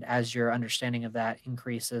 And as your understanding of that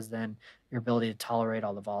increases, then your ability to tolerate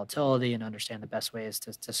all the volatility and understand the best ways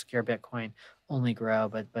to secure Bitcoin only grow,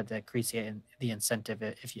 but that creates the incentive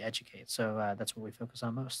if you educate. So that's what we focus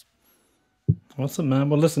on most. Awesome, man.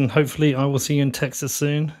 Well, listen, hopefully I will see you in Texas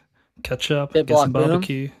soon. Catch up, Bit get some block boom.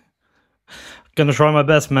 barbecue. Gonna try my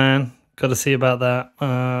best, man. Got to see about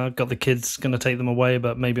that. Got the kids, gonna take them away,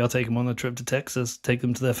 but maybe I'll take them on a trip to Texas, take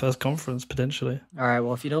them to their first conference, potentially. All right.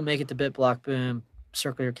 Well, if you don't make it to Bit block boom,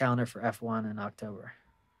 circle your calendar for F1 in October.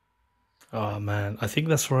 Oh, man. I think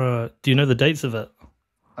that's for, do you know the dates of it?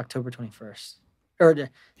 October 21st. Or the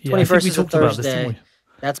Yeah, I think 21st we is a talked about this, didn't Thursday.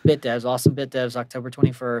 we? That's BitDevs. Awesome BitDevs, October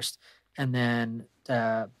 21st. And then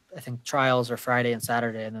I think trials are Friday and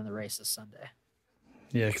Saturday, and then the race is Sunday.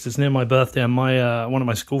 Yeah, because it's near my birthday, and my one of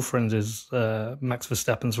my school friends is Max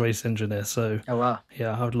Verstappen's race engineer. So, Oh, wow.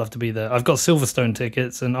 yeah, I would love to be there. I've got Silverstone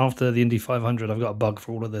tickets, and after the Indy 500, I've got a bug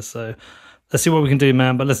for all of this. So, let's see what we can do,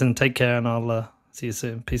 man. But listen, take care, and I'll see you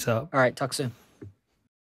soon. Peace out. All right. Talk soon.